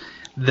intelligence,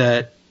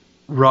 that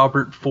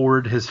Robert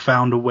Ford has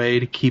found a way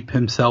to keep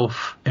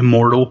himself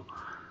immortal?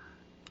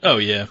 Oh,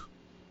 yeah.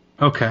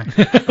 Okay.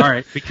 All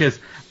right. Because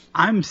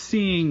I'm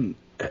seeing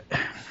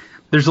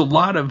there's a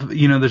lot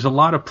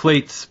of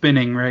plates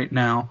spinning right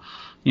now,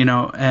 you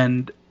know,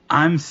 and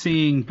I'm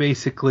seeing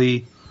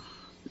basically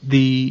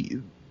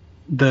the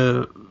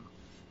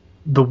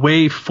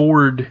way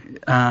Ford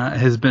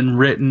has been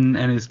written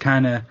and is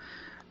kind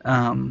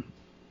of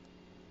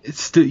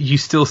you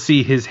still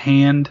see his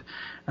hand,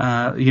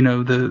 you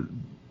know, the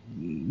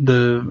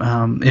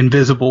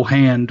invisible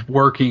hand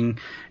working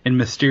in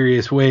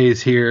mysterious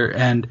ways here,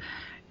 and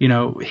you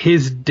know,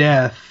 his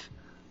death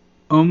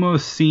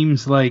almost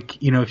seems like,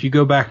 you know, if you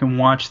go back and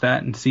watch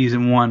that in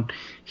season 1,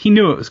 he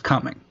knew it was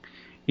coming.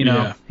 You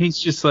know, he's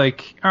just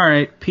like, all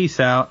right,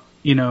 peace out.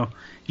 You know,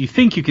 you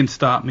think you can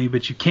stop me,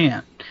 but you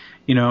can't.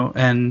 You know,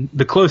 and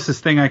the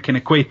closest thing I can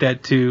equate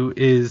that to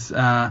is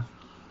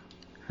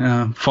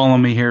follow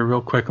me here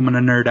real quick. I'm going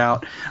to nerd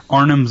out.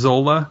 Arnim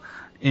Zola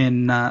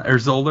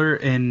Zoller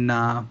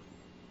in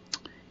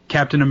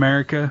Captain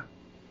America.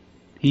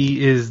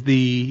 He is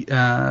the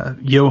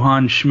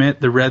Johann Schmidt,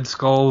 the Red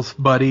Skull's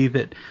buddy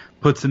that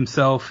puts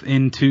himself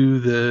into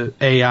the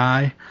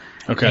AI.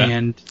 Okay.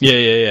 And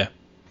yeah.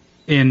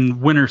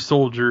 In Winter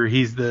Soldier,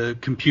 he's the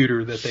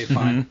computer that they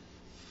find.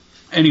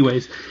 Mm-hmm.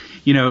 Anyways,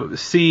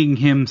 seeing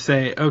him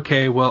say,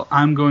 okay, well,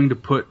 I'm going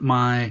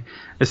to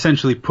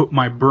essentially put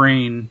my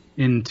brain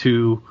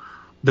into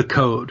the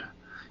code,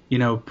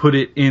 put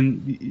it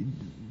in,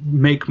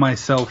 make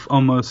myself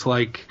almost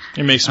like...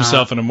 He makes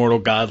himself an immortal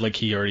god like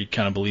he already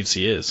kind of believes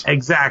he is.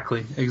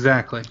 Exactly.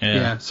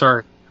 Yeah,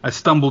 sorry. I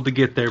stumbled to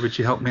get there, but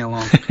you helped me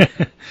along.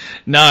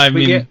 No, I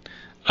mean,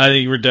 I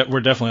think we're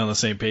definitely on the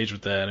same page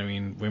with that. I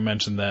mean, we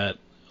mentioned that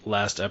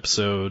last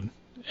episode,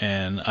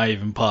 and I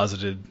even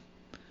posited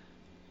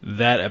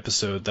that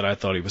episode that I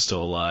thought he was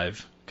still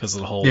alive because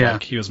of the whole,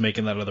 he was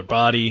making that other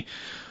body.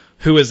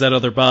 Who is that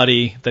other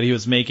body that he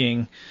was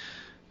making?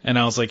 And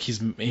I was like,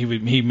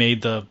 he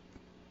made the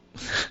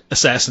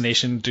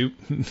assassination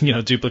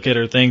duplicate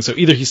or thing. So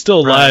either he's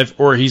still alive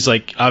or he's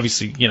like,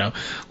 obviously,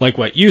 like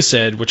what you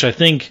said, which I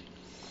think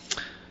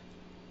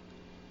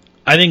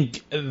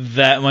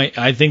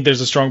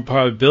there's a strong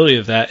probability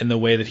of that in the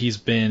way that he's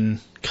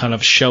been kind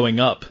of showing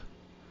up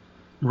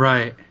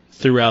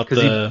throughout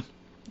the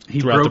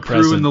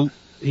present.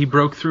 He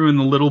broke through in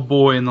the little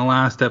boy in the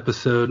last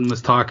episode and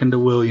was talking to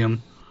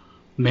William,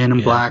 Man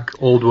in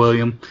Black, old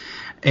William,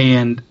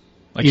 and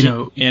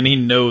and he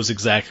knows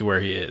exactly where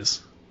he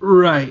is.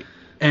 Right.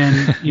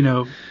 And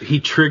he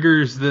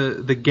triggers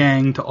the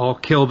gang to all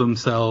kill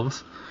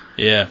themselves.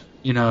 Yeah.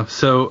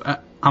 So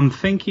I'm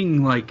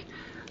thinking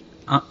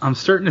I'm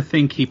starting to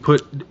think he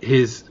put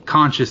his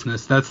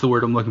consciousness, that's the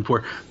word I'm looking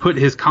for, put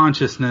his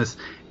consciousness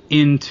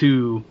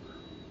into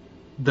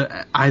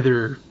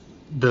either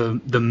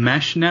the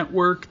mesh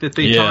network that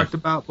they talked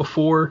about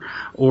before,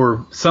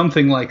 or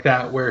something like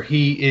that, where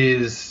he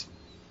is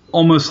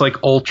almost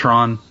like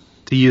Ultron,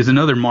 to use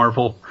another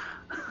Marvel.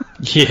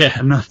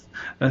 Yeah.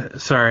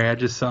 Sorry, I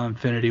just saw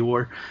Infinity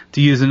War.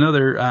 To use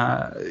another,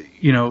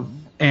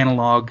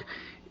 analog,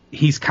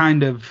 he's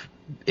kind of...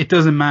 It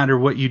doesn't matter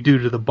what you do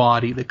to the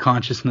body, the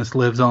consciousness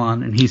lives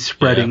on, and he's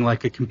spreading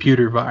like a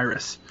computer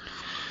virus.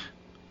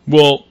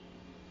 Well,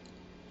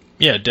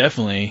 yeah,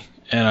 definitely.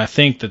 And I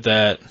think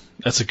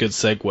that's a good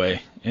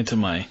segue into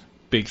my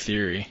big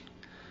theory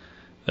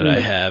that I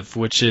have,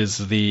 which is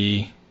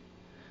the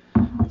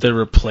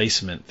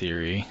replacement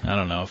theory. I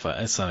don't know if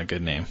it's not a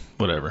good name.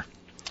 Whatever.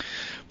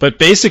 But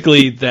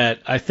basically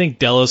that I think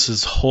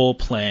Delos' whole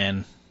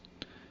plan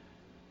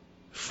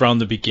from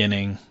the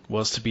beginning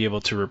was to be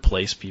able to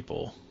replace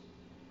people.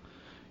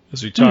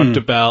 As we talked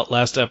about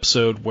last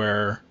episode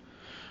where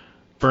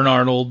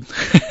Bernardo,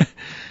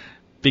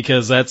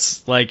 because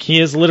that's he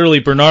is literally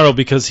Bernardo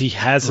because he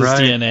has his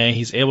DNA,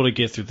 he's able to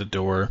get through the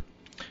door.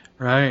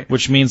 Right.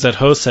 Which means that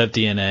hosts have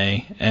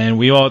DNA, and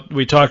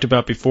we talked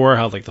about before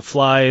how the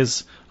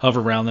flies hover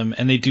around them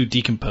and they do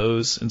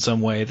decompose in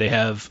some way. They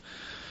have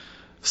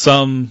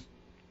some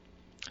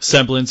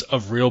semblance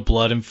of real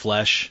blood and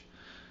flesh.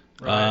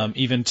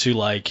 Even to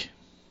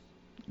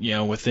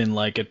within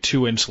a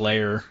 2-inch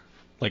layer,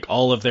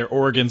 all of their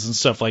organs and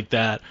stuff like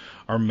that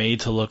are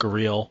made to look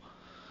real,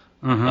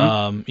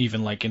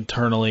 even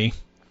internally,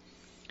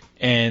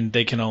 and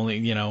they can only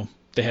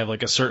they have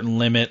a certain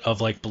limit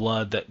of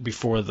blood that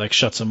before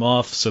shuts them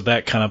off, so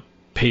that kind of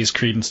pays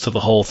credence to the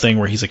whole thing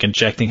where he's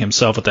injecting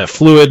himself with that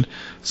fluid,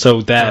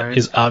 so that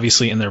is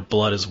obviously in their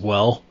blood as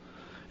well,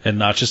 and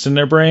not just in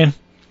their brain.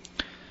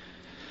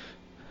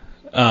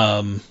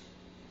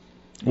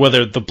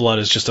 Whether the blood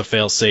is just a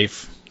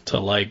fail-safe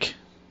to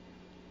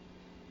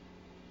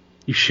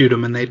you shoot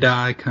them and they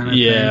die kind of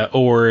thing. Yeah,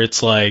 or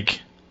it's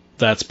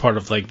that's part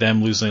of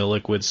them losing the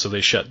liquid, so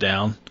they shut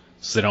down,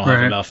 so they don't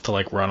have enough to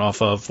run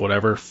off of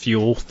whatever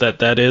fuel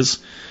that is.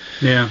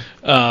 Yeah.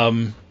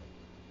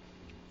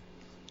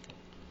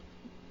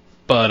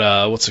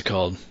 But what's it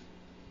called?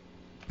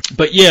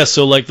 But yeah,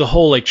 so the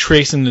whole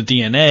tracing the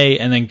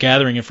DNA and then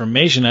gathering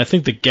information. I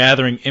think the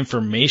gathering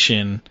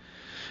information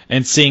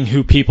and seeing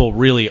who people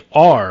really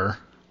are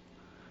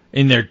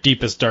in their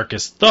deepest,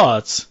 darkest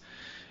thoughts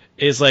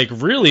is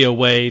really a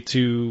way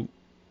to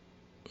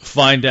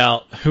find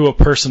out who a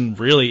person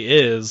really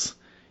is,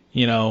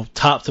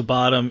 top to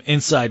bottom,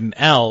 inside and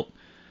out.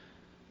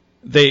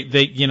 They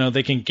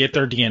can get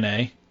their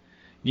DNA,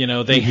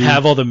 they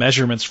have all the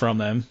measurements from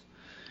them.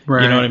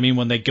 Right. You know what I mean?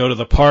 When they go to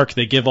the park,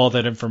 they give all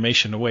that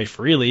information away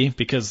freely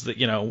because,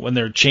 when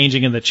they're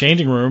changing in the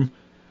changing room,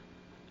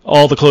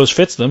 all the clothes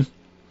fits them.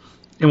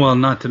 Well,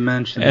 not to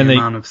mention the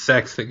amount of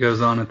sex that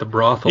goes on at the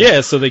brothel. Yeah,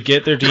 so they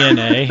get their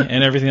DNA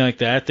and everything like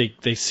that.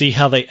 They see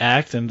how they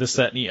act and this,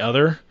 that, and the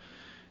other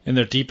in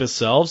their deepest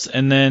selves.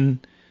 And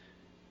then,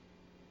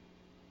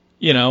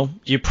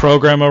 you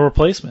program a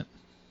replacement.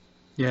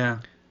 Yeah.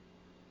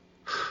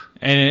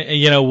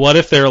 And, what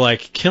if they're,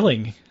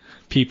 killing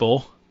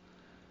people?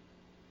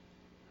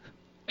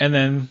 And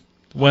then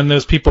when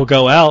those people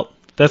go out,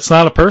 that's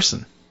not a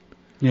person.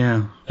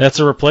 Yeah. That's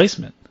a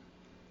replacement.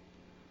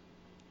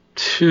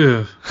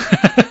 Phew.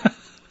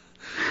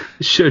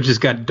 The show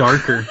just got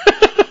darker.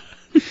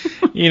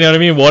 You know what I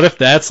mean? What if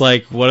that's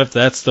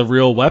the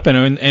real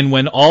weapon? And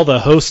when all the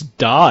hosts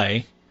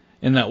die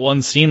in that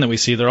one scene that we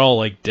see, they're all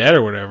like dead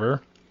or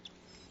whatever.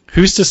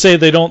 Who's to say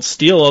they don't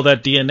steal all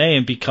that DNA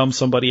and become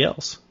somebody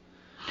else?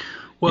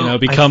 Well,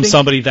 become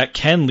somebody that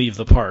can leave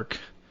the park.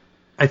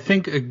 I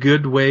think a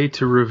good way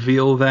to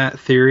reveal that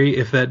theory,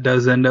 if that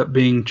does end up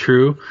being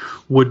true,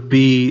 would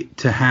be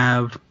to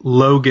have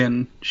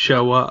Logan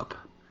show up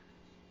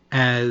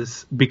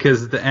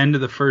because at the end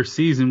of the first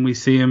season, we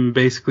see him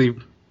basically,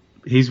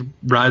 he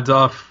rides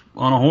off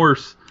on a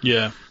horse.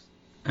 Yeah.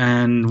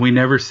 And we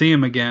never see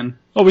him again.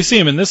 Oh, we see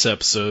him in this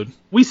episode.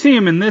 We see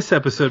him in this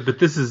episode, but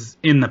this is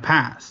in the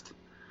past.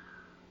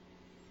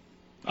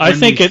 I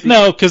think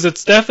because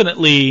it's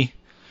definitely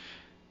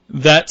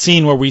that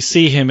scene where we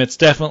see him. It's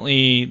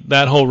definitely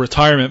that whole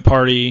retirement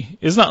party.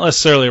 It's not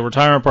necessarily a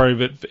retirement party,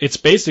 but it's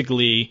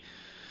basically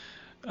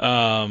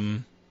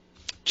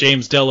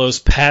James Delos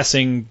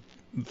passing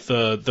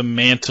the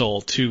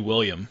mantle to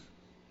William.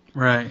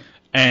 Right.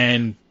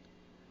 And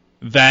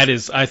that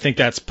is, I think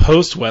that's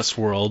post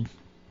Westworld.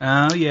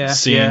 Oh, yeah.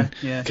 Scene.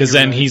 Yeah. Because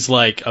then he's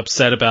like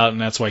upset about it,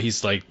 and that's why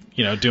he's like,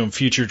 doing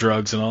future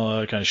drugs and all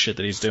that kind of shit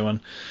that he's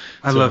doing.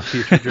 I love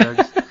future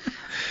drugs.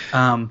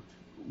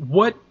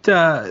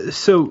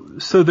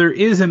 So there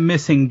is a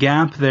missing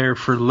gap there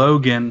for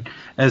Logan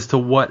as to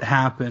what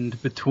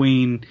happened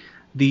between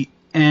the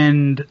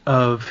end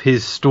of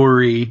his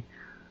story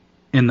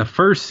in the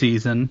first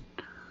season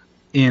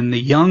in the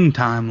Young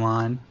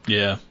timeline.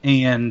 Yeah.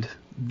 And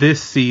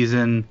this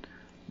season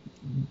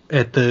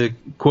at the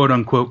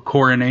quote-unquote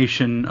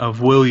coronation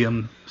of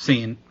William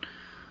scene,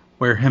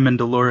 where him and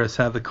Dolores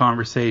have the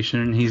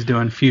conversation and he's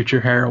doing future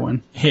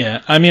heroin.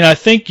 Yeah, I mean, I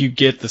think you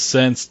get the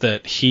sense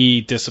that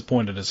he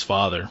disappointed his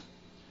father.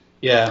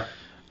 Yeah.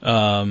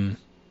 In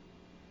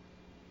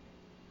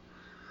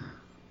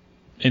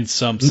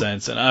some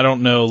sense. And I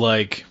don't know,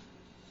 like,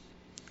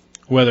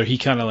 whether he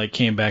kind of, like,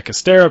 came back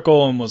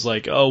hysterical and was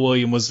like, oh,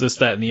 William was this,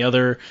 that, and the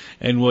other.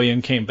 And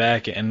William came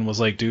back and was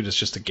like, dude, it's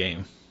just a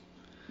game.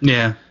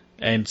 Yeah.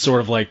 And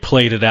sort of, like,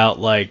 played it out,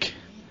 like,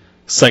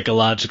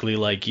 psychologically,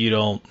 like, you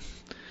don't...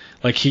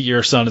 Like,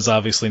 your son is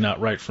obviously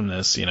not right from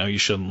this, you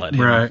shouldn't let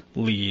him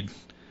lead.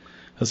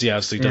 Because he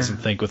obviously doesn't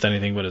think with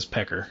anything but his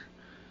pecker.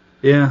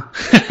 Yeah.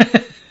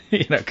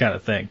 Kind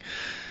of thing.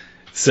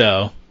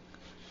 So,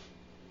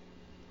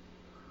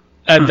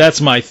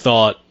 that's my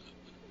thought.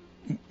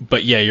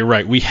 But yeah, you're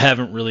right. We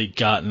haven't really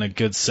gotten a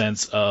good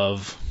sense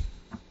of...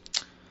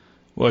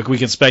 Like, we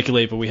can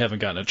speculate, but we haven't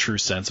gotten a true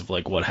sense of,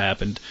 like, what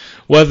happened.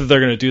 Whether they're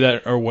going to do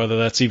that or whether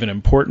that's even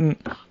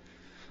important,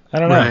 I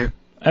don't know. Right.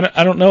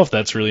 I don't know if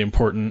that's really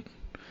important.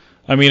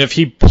 I mean, if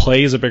he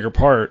plays a bigger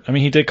part... I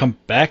mean, he did come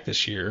back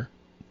this year.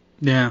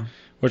 Yeah.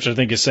 Which I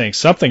think is saying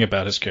something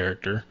about his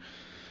character.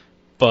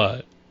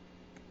 But,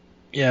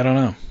 yeah, I don't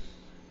know.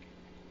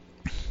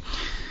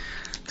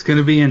 It's going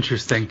to be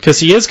interesting. Because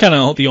he is kind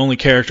of the only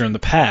character in the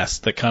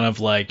past that kind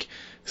of, like,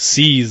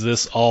 sees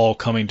this all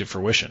coming to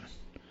fruition.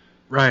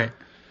 Right.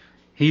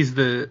 He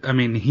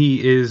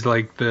is,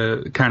 like,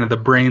 the kind of the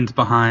brains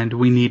behind,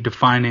 we need to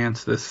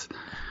finance this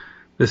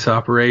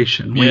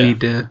operation. We need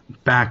to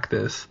back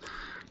this.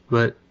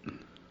 But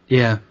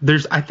yeah,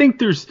 I think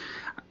there's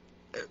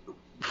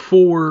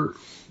for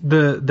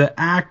the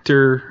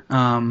actor,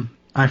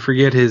 I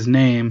forget his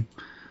name.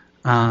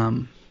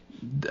 I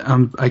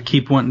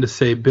keep wanting to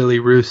say Billy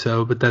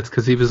Russo, but that's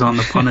because he was on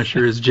The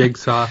Punisher as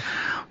Jigsaw.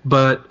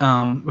 But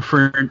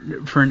for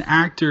an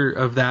actor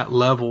of that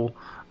level,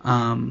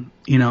 I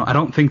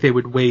don't think they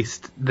would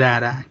waste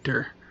that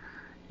actor.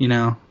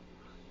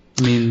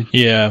 I mean,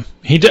 yeah,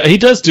 he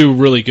does do a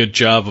really good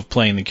job of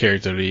playing the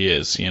character that he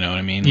is. You know what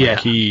I mean? Yeah.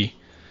 Like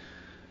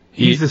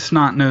he's a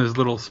snot-nosed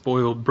little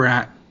spoiled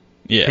brat,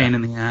 yeah, pain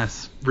in the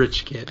ass,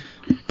 rich kid.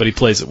 But he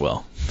plays it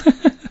well.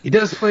 He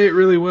does play it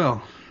really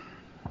well.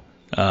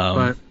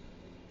 But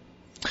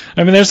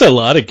I mean, there's a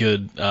lot of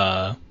good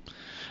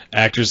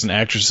actors and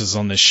actresses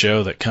on this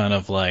show that kind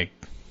of like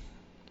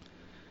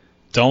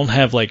don't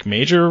have like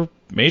major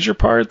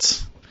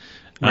parts.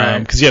 Right.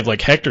 Because you have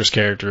like Hector's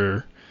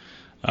character.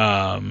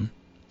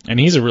 And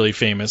he's a really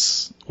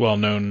famous,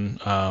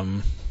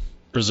 well-known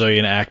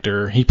Brazilian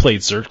actor. He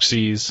played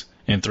Xerxes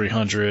in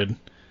 300.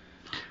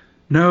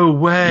 No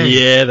way.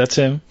 Yeah, that's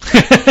him.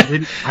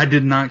 I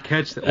did not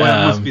catch that.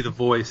 Well, it must be the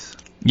voice.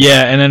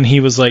 Yeah, and then he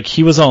was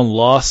on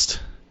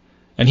Lost.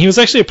 And he was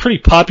actually a pretty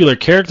popular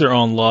character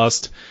on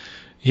Lost.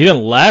 He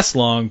didn't last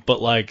long,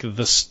 but like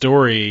the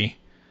story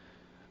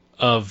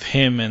of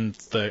him and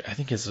I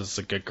think it's just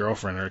like a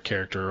girlfriend or a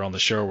character on the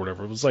show or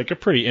whatever. It was like a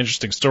pretty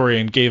interesting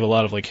story and gave a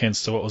lot of like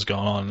hints to what was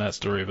going on in that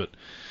story, but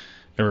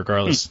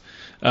regardless.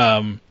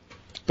 But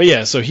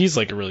yeah, so he's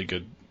like a really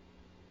good,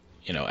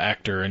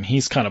 actor, and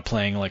he's kind of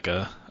playing like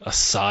a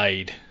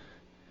side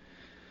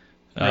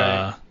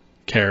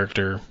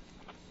character.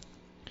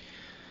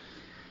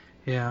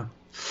 Yeah.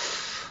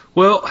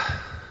 Well,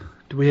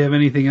 do we have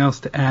anything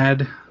else to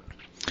add?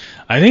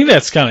 I think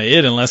that's kind of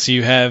it, unless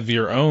you have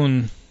your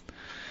own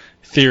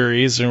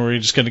theories, and we're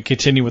just going to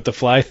continue with the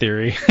fly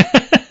theory.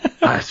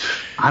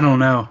 I don't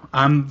know.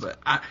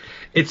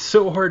 It's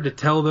so hard to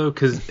tell, though,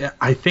 because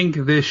I think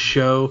this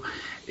show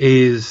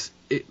is,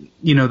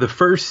 the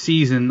first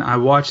season, I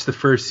watched the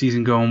first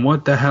season going,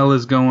 what the hell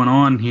is going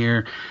on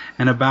here?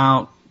 And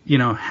about,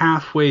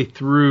 halfway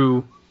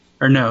through,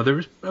 or no, there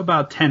was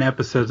about 10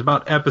 episodes.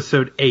 About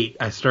episode 8,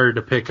 I started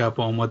to pick up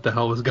on what the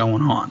hell was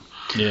going on.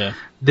 Yeah.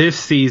 This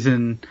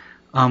season,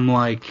 I'm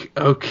like,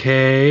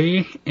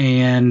 okay,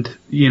 and,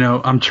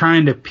 I'm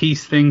trying to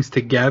piece things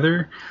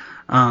together,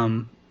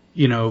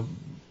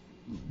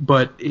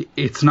 but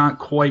it's not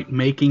quite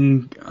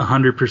making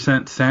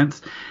 100%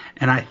 sense.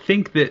 And I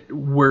think that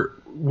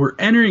we're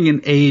entering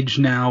an age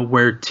now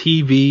where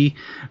TV,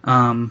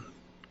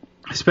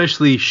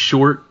 especially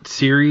short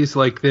series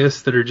like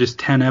this that are just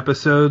 10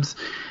 episodes,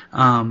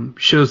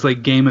 shows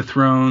like Game of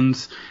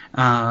Thrones, the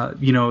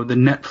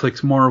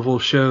Netflix Marvel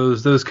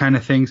shows, those kind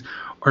of things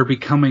are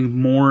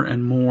becoming more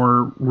and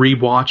more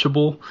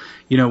rewatchable.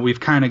 We've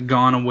kind of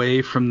gone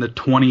away from the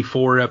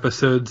 24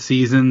 episode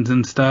seasons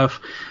and stuff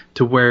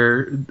to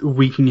where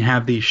we can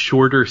have these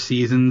shorter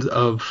seasons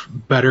of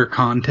better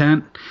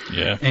content.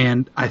 Yeah.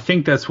 And I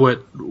think that's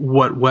what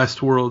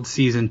Westworld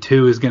season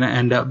 2 is going to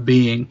end up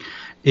being,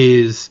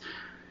 is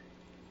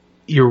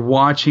you're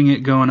watching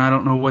it going, I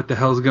don't know what the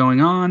hell's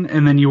going on.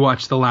 And then you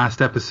watch the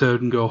last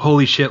episode and go,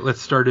 holy shit,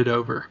 let's start it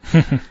over.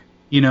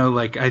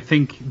 I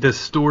think the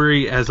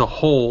story as a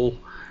whole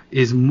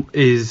is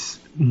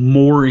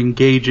more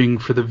engaging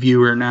for the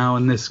viewer now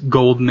in this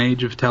golden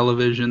age of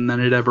television than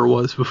it ever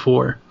was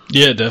before.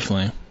 Yeah,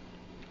 definitely.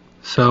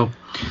 So,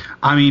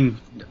 I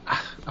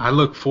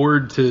look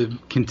forward to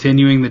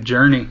continuing the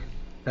journey.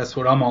 That's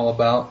what I'm all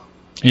about.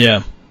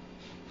 Yeah.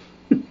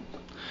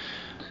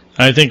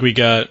 I think we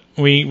got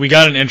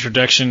an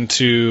introduction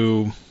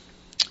to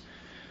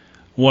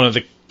one of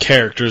the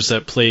characters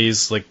that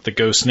plays like the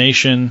Ghost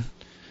Nation,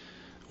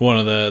 one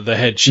of the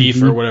head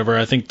chief or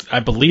whatever. I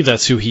believe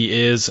that's who he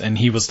is, and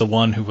he was the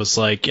one who was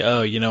like,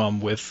 oh,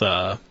 I'm with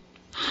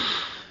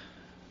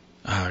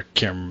I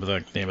can't remember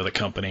the name of the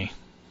company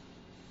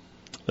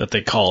that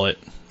they call it.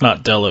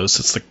 Not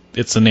Delos.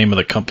 It's the name of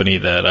the company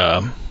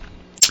that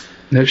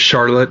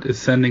Charlotte is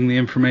sending the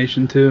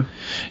information to.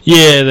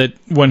 Yeah, that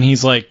when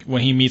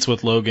he meets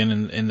with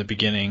Logan in the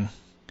beginning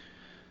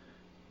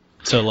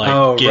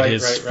to get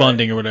his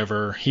funding or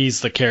whatever, he's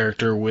the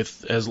character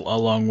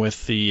along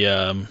with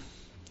the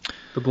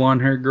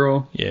blonde-haired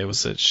girl. Yeah,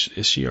 is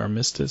she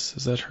Armistice?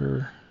 Is that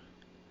her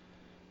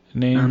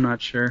name? I'm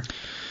not sure.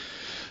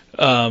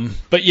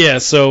 But yeah,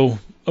 so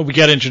we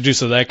got introduced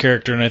to that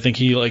character, and I think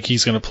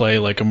he's going to play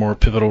like a more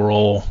pivotal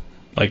role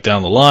like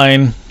down the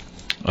line.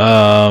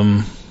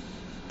 I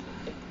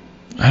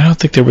don't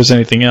think there was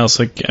anything else.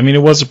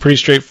 It was a pretty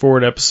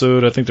straightforward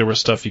episode. I think there was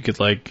stuff you could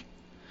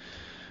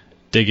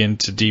dig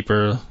into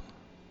deeper.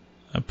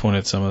 I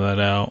pointed some of that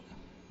out,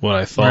 what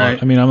I thought.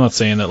 Right. I'm not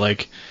saying that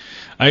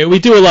we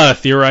do a lot of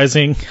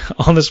theorizing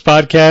on this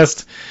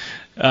podcast.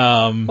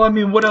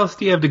 What else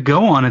do you have to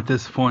go on at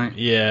this point?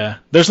 Yeah,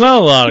 there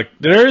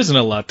isn't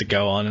a lot to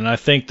go on, and I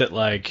think that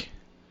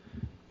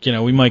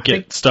we might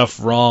get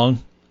stuff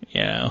wrong,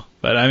 but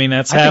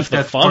that's half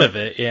the fun of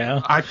it,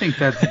 I think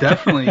that's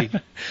definitely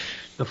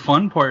the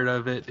fun part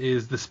of it,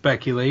 is the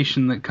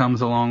speculation that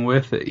comes along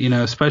with it,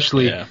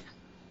 especially,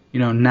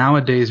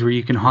 nowadays where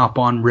you can hop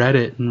on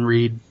Reddit and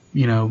read,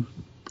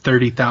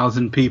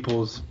 30,000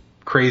 people's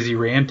crazy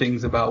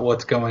rantings about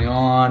what's going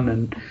on,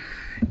 and,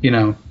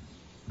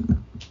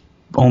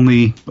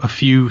 only a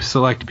few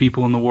select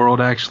people in the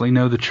world actually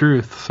know the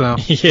truth. So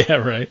yeah,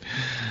 right.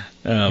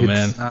 Oh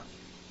man,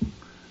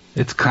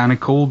 it's kind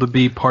of cool to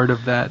be part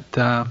of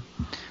that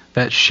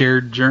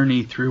shared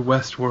journey through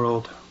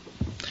Westworld.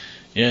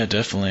 Yeah,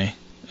 definitely.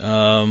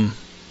 So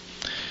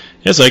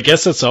I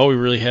guess that's all we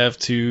really have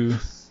to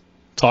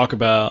talk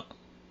about.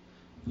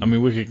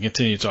 We could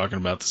continue talking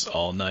about this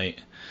all night.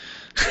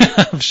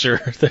 I'm sure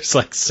there's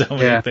so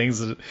many things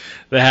that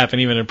happen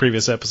even in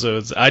previous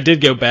episodes. I did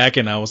go back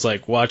and I was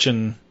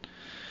watching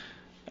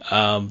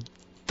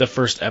the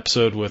first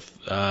episode with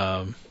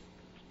a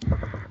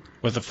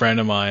friend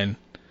of mine,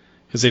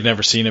 because they'd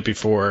never seen it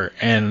before,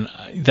 and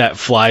that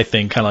fly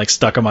thing kind of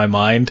stuck in my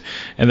mind.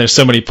 And there's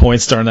so many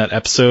points during that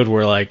episode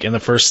where in the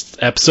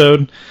first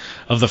episode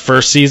of the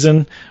first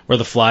season where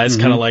the flies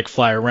kind of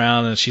fly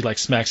around and she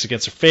smacks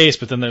against her face,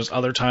 but then there's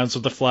other times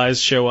where the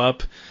flies show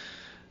up.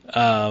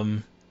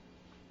 And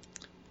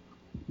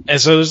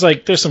so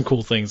there's some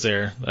cool things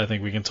there that I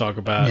think we can talk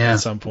about at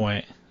some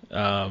point.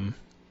 But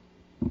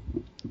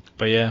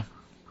yeah,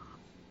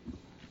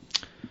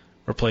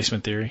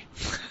 replacement theory.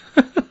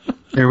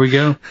 There we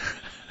go.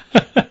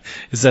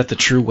 Is that the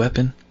true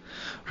weapon?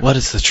 What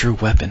is the true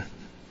weapon?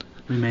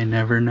 We may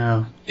never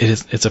know. It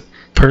is.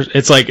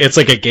 It's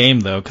like a game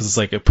though, because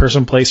it's a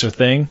person, place, or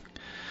thing.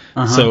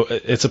 So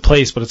it's a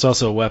place, but it's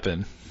also a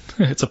weapon.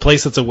 It's a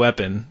place that's a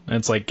weapon, and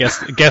it's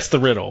guess the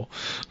riddle.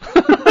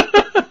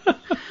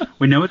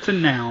 We know it's a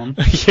noun.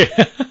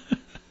 Yeah.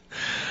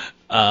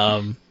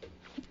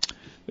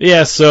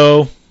 Yeah,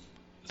 so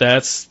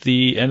that's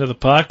the end of the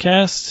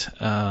podcast.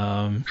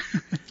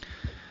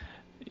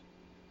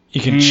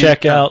 You can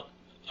check out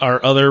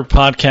our other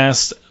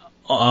podcast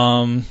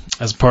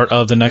as part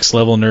of the Next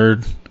Level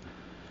Nerd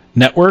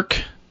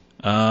Network.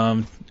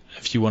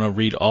 If you want to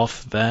read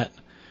off that,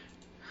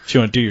 if you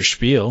want to do your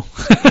spiel.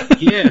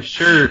 Yeah,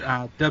 sure.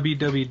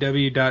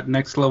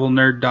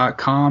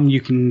 www.nextlevelnerd.com.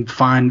 You can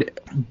find,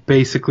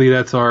 basically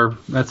that's our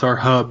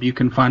hub. You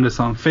can find us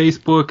on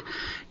Facebook.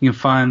 You can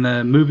find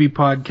the movie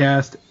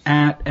podcast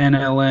at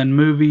NLN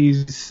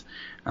Movies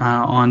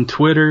on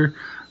Twitter.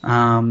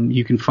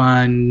 You can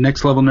find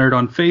Next Level Nerd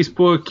on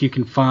Facebook. You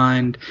can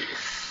find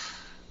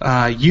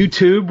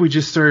YouTube. We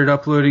just started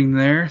uploading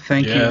there.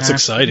 Thank you. Yeah, that's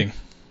exciting.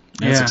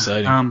 That's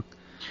exciting.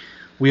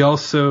 We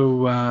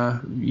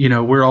also,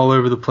 we're all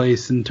over the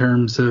place in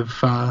terms of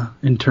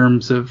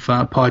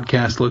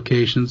podcast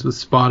locations with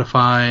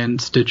Spotify and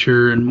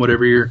Stitcher and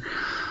whatever your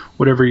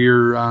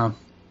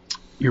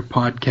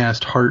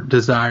podcast heart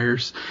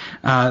desires.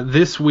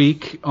 This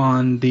week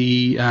on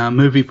the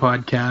movie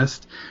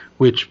podcast,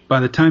 which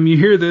by the time you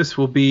hear this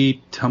will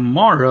be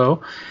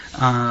tomorrow,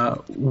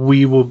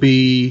 we will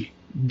be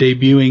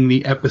debuting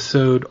the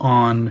episode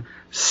on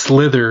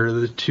Slither,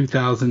 the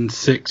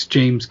 2006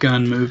 James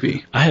Gunn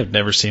movie. I have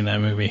never seen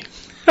that movie.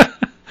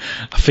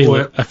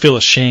 I feel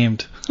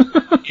ashamed.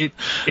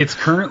 It's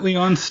currently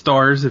on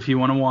Stars if you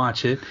want to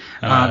watch it.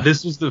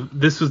 This was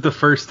the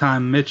first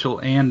time Mitchell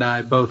and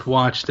I both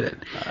watched it.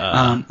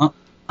 I'm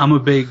a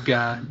big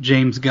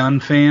James Gunn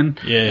fan,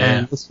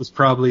 and this was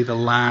probably the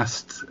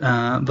last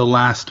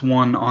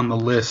one on the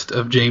list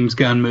of James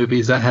Gunn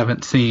movies I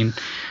haven't seen.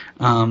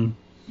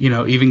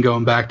 Even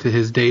going back to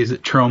his days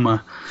at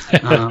Troma.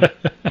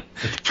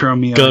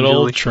 Tromeo. Good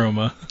old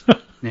Troma.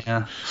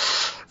 Yeah.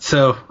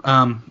 So,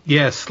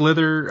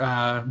 Slither,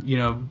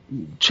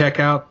 check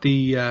out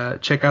the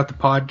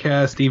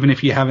podcast, even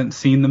if you haven't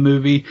seen the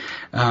movie.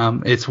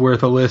 It's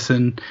worth a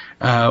listen.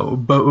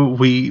 But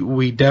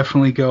we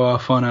definitely go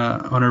off on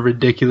a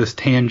ridiculous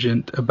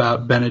tangent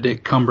about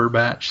Benedict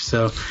Cumberbatch.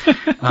 So,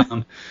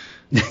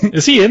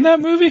 is he in that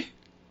movie?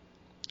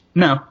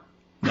 No.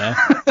 No.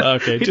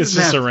 Okay,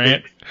 just a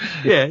rant.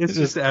 Yeah, it's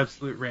just an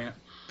absolute rant.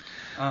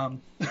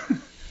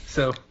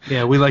 So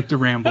yeah, we like to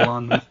ramble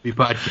on the movie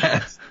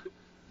podcast.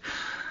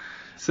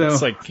 So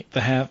it's like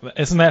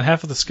isn't that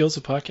half of the skills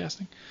of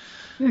podcasting?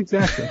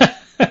 Exactly.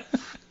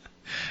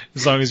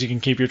 As long as you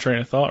can keep your train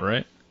of thought,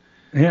 right?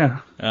 Yeah.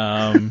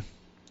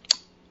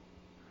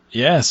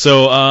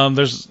 So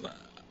there's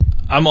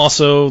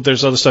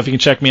other stuff you can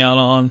check me out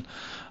on.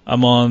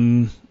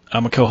 I'm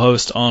a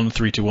co-host on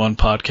 321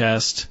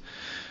 podcast.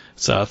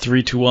 It's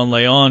 321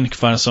 Leon. You can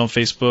find us on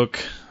Facebook.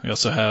 We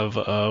also have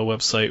a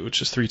website,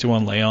 which is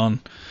 321leon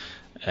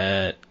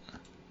at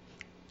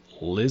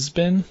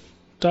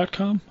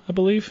lisbon.com, I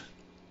believe.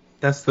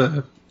 That's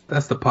the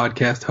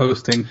podcast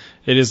hosting.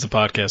 It is the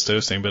podcast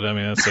hosting, but I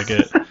mean, that's like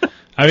it.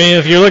 I mean,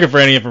 if you're looking for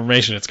any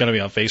information, it's going to be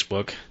on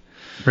Facebook.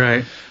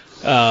 Right.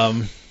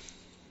 And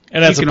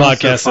that's a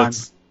podcast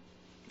that's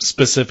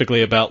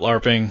specifically about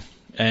LARPing,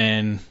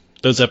 and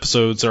those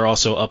episodes are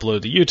also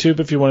uploaded to YouTube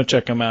if you want to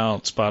check them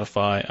out,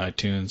 Spotify,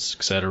 iTunes,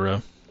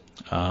 etc.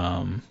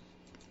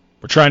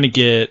 We're trying to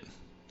get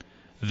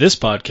this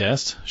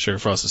podcast, Sugar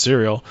Frosted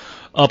Cereal,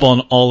 up on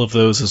all of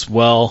those as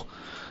well.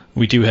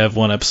 We do have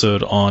one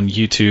episode on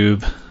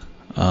YouTube.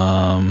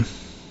 I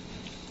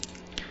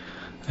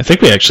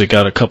think we actually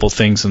got a couple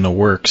things in the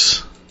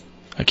works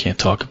I can't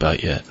talk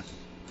about yet.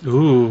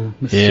 Ooh,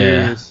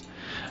 mysterious.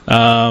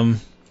 Yeah.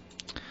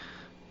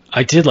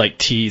 I did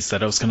tease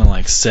that I was going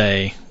to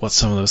say what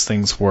some of those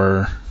things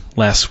were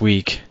last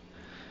week.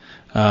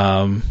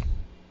 Save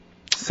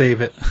it.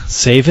 Save it?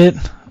 Save it.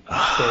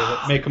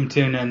 Make them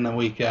tune in the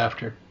week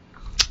after.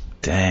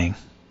 Dang.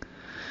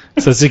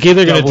 So it's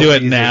either going to do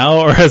it now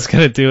or it's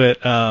going to do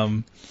it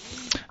on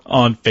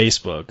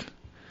Facebook.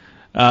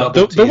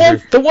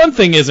 The one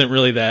thing isn't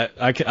really that.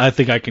 I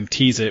think I can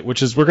tease it,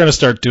 which is we're going to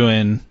start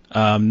doing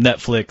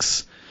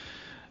Netflix,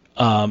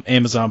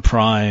 Amazon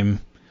Prime,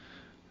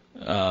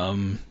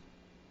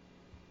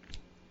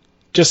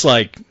 just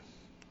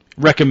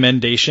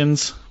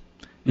recommendations.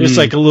 It's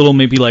a little,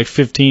 maybe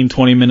 15,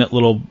 20 minute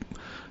little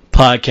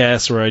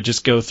podcast where I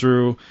just go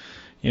through,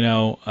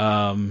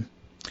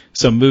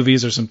 some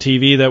movies or some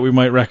TV that we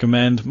might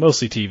recommend,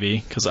 mostly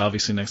TV, because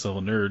obviously Next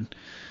Level Nerd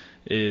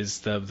is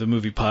the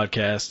movie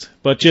podcast,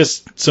 but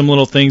just some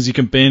little things you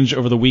can binge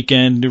over the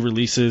weekend, new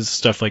releases,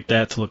 stuff like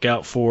that to look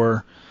out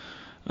for.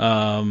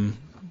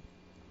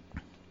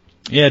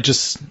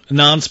 Just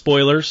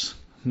non-spoilers,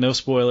 no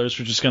spoilers.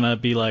 We're just going to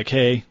be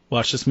hey,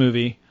 watch this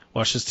movie,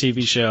 watch this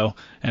TV show,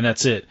 and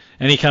that's it.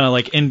 Any kind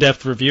of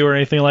in-depth review or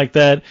anything like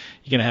that,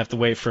 you're going to have to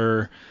wait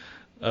for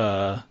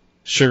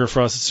Sugar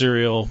Frosted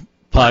Cereal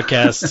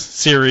podcast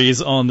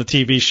series on the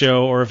TV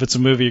show, or if it's a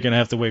movie, you're going to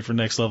have to wait for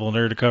Next Level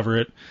Nerd to cover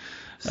it.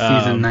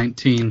 Season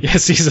 19. Yeah,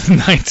 season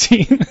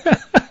 19.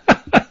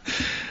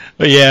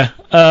 But yeah,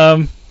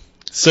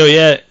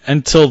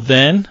 until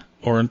then,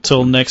 or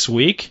until next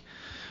week,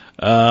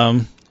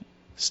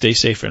 stay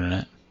safe,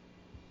 Internet.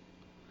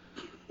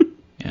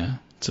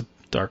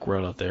 dark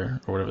world out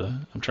there, or whatever.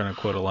 I'm trying to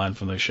quote a line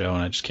from the show,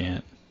 and I just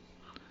can't.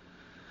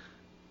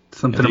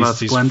 Something about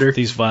splendor.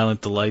 These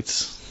violent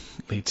delights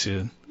lead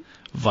to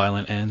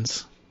violent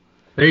ends.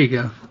 There you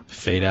go.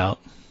 Fade out.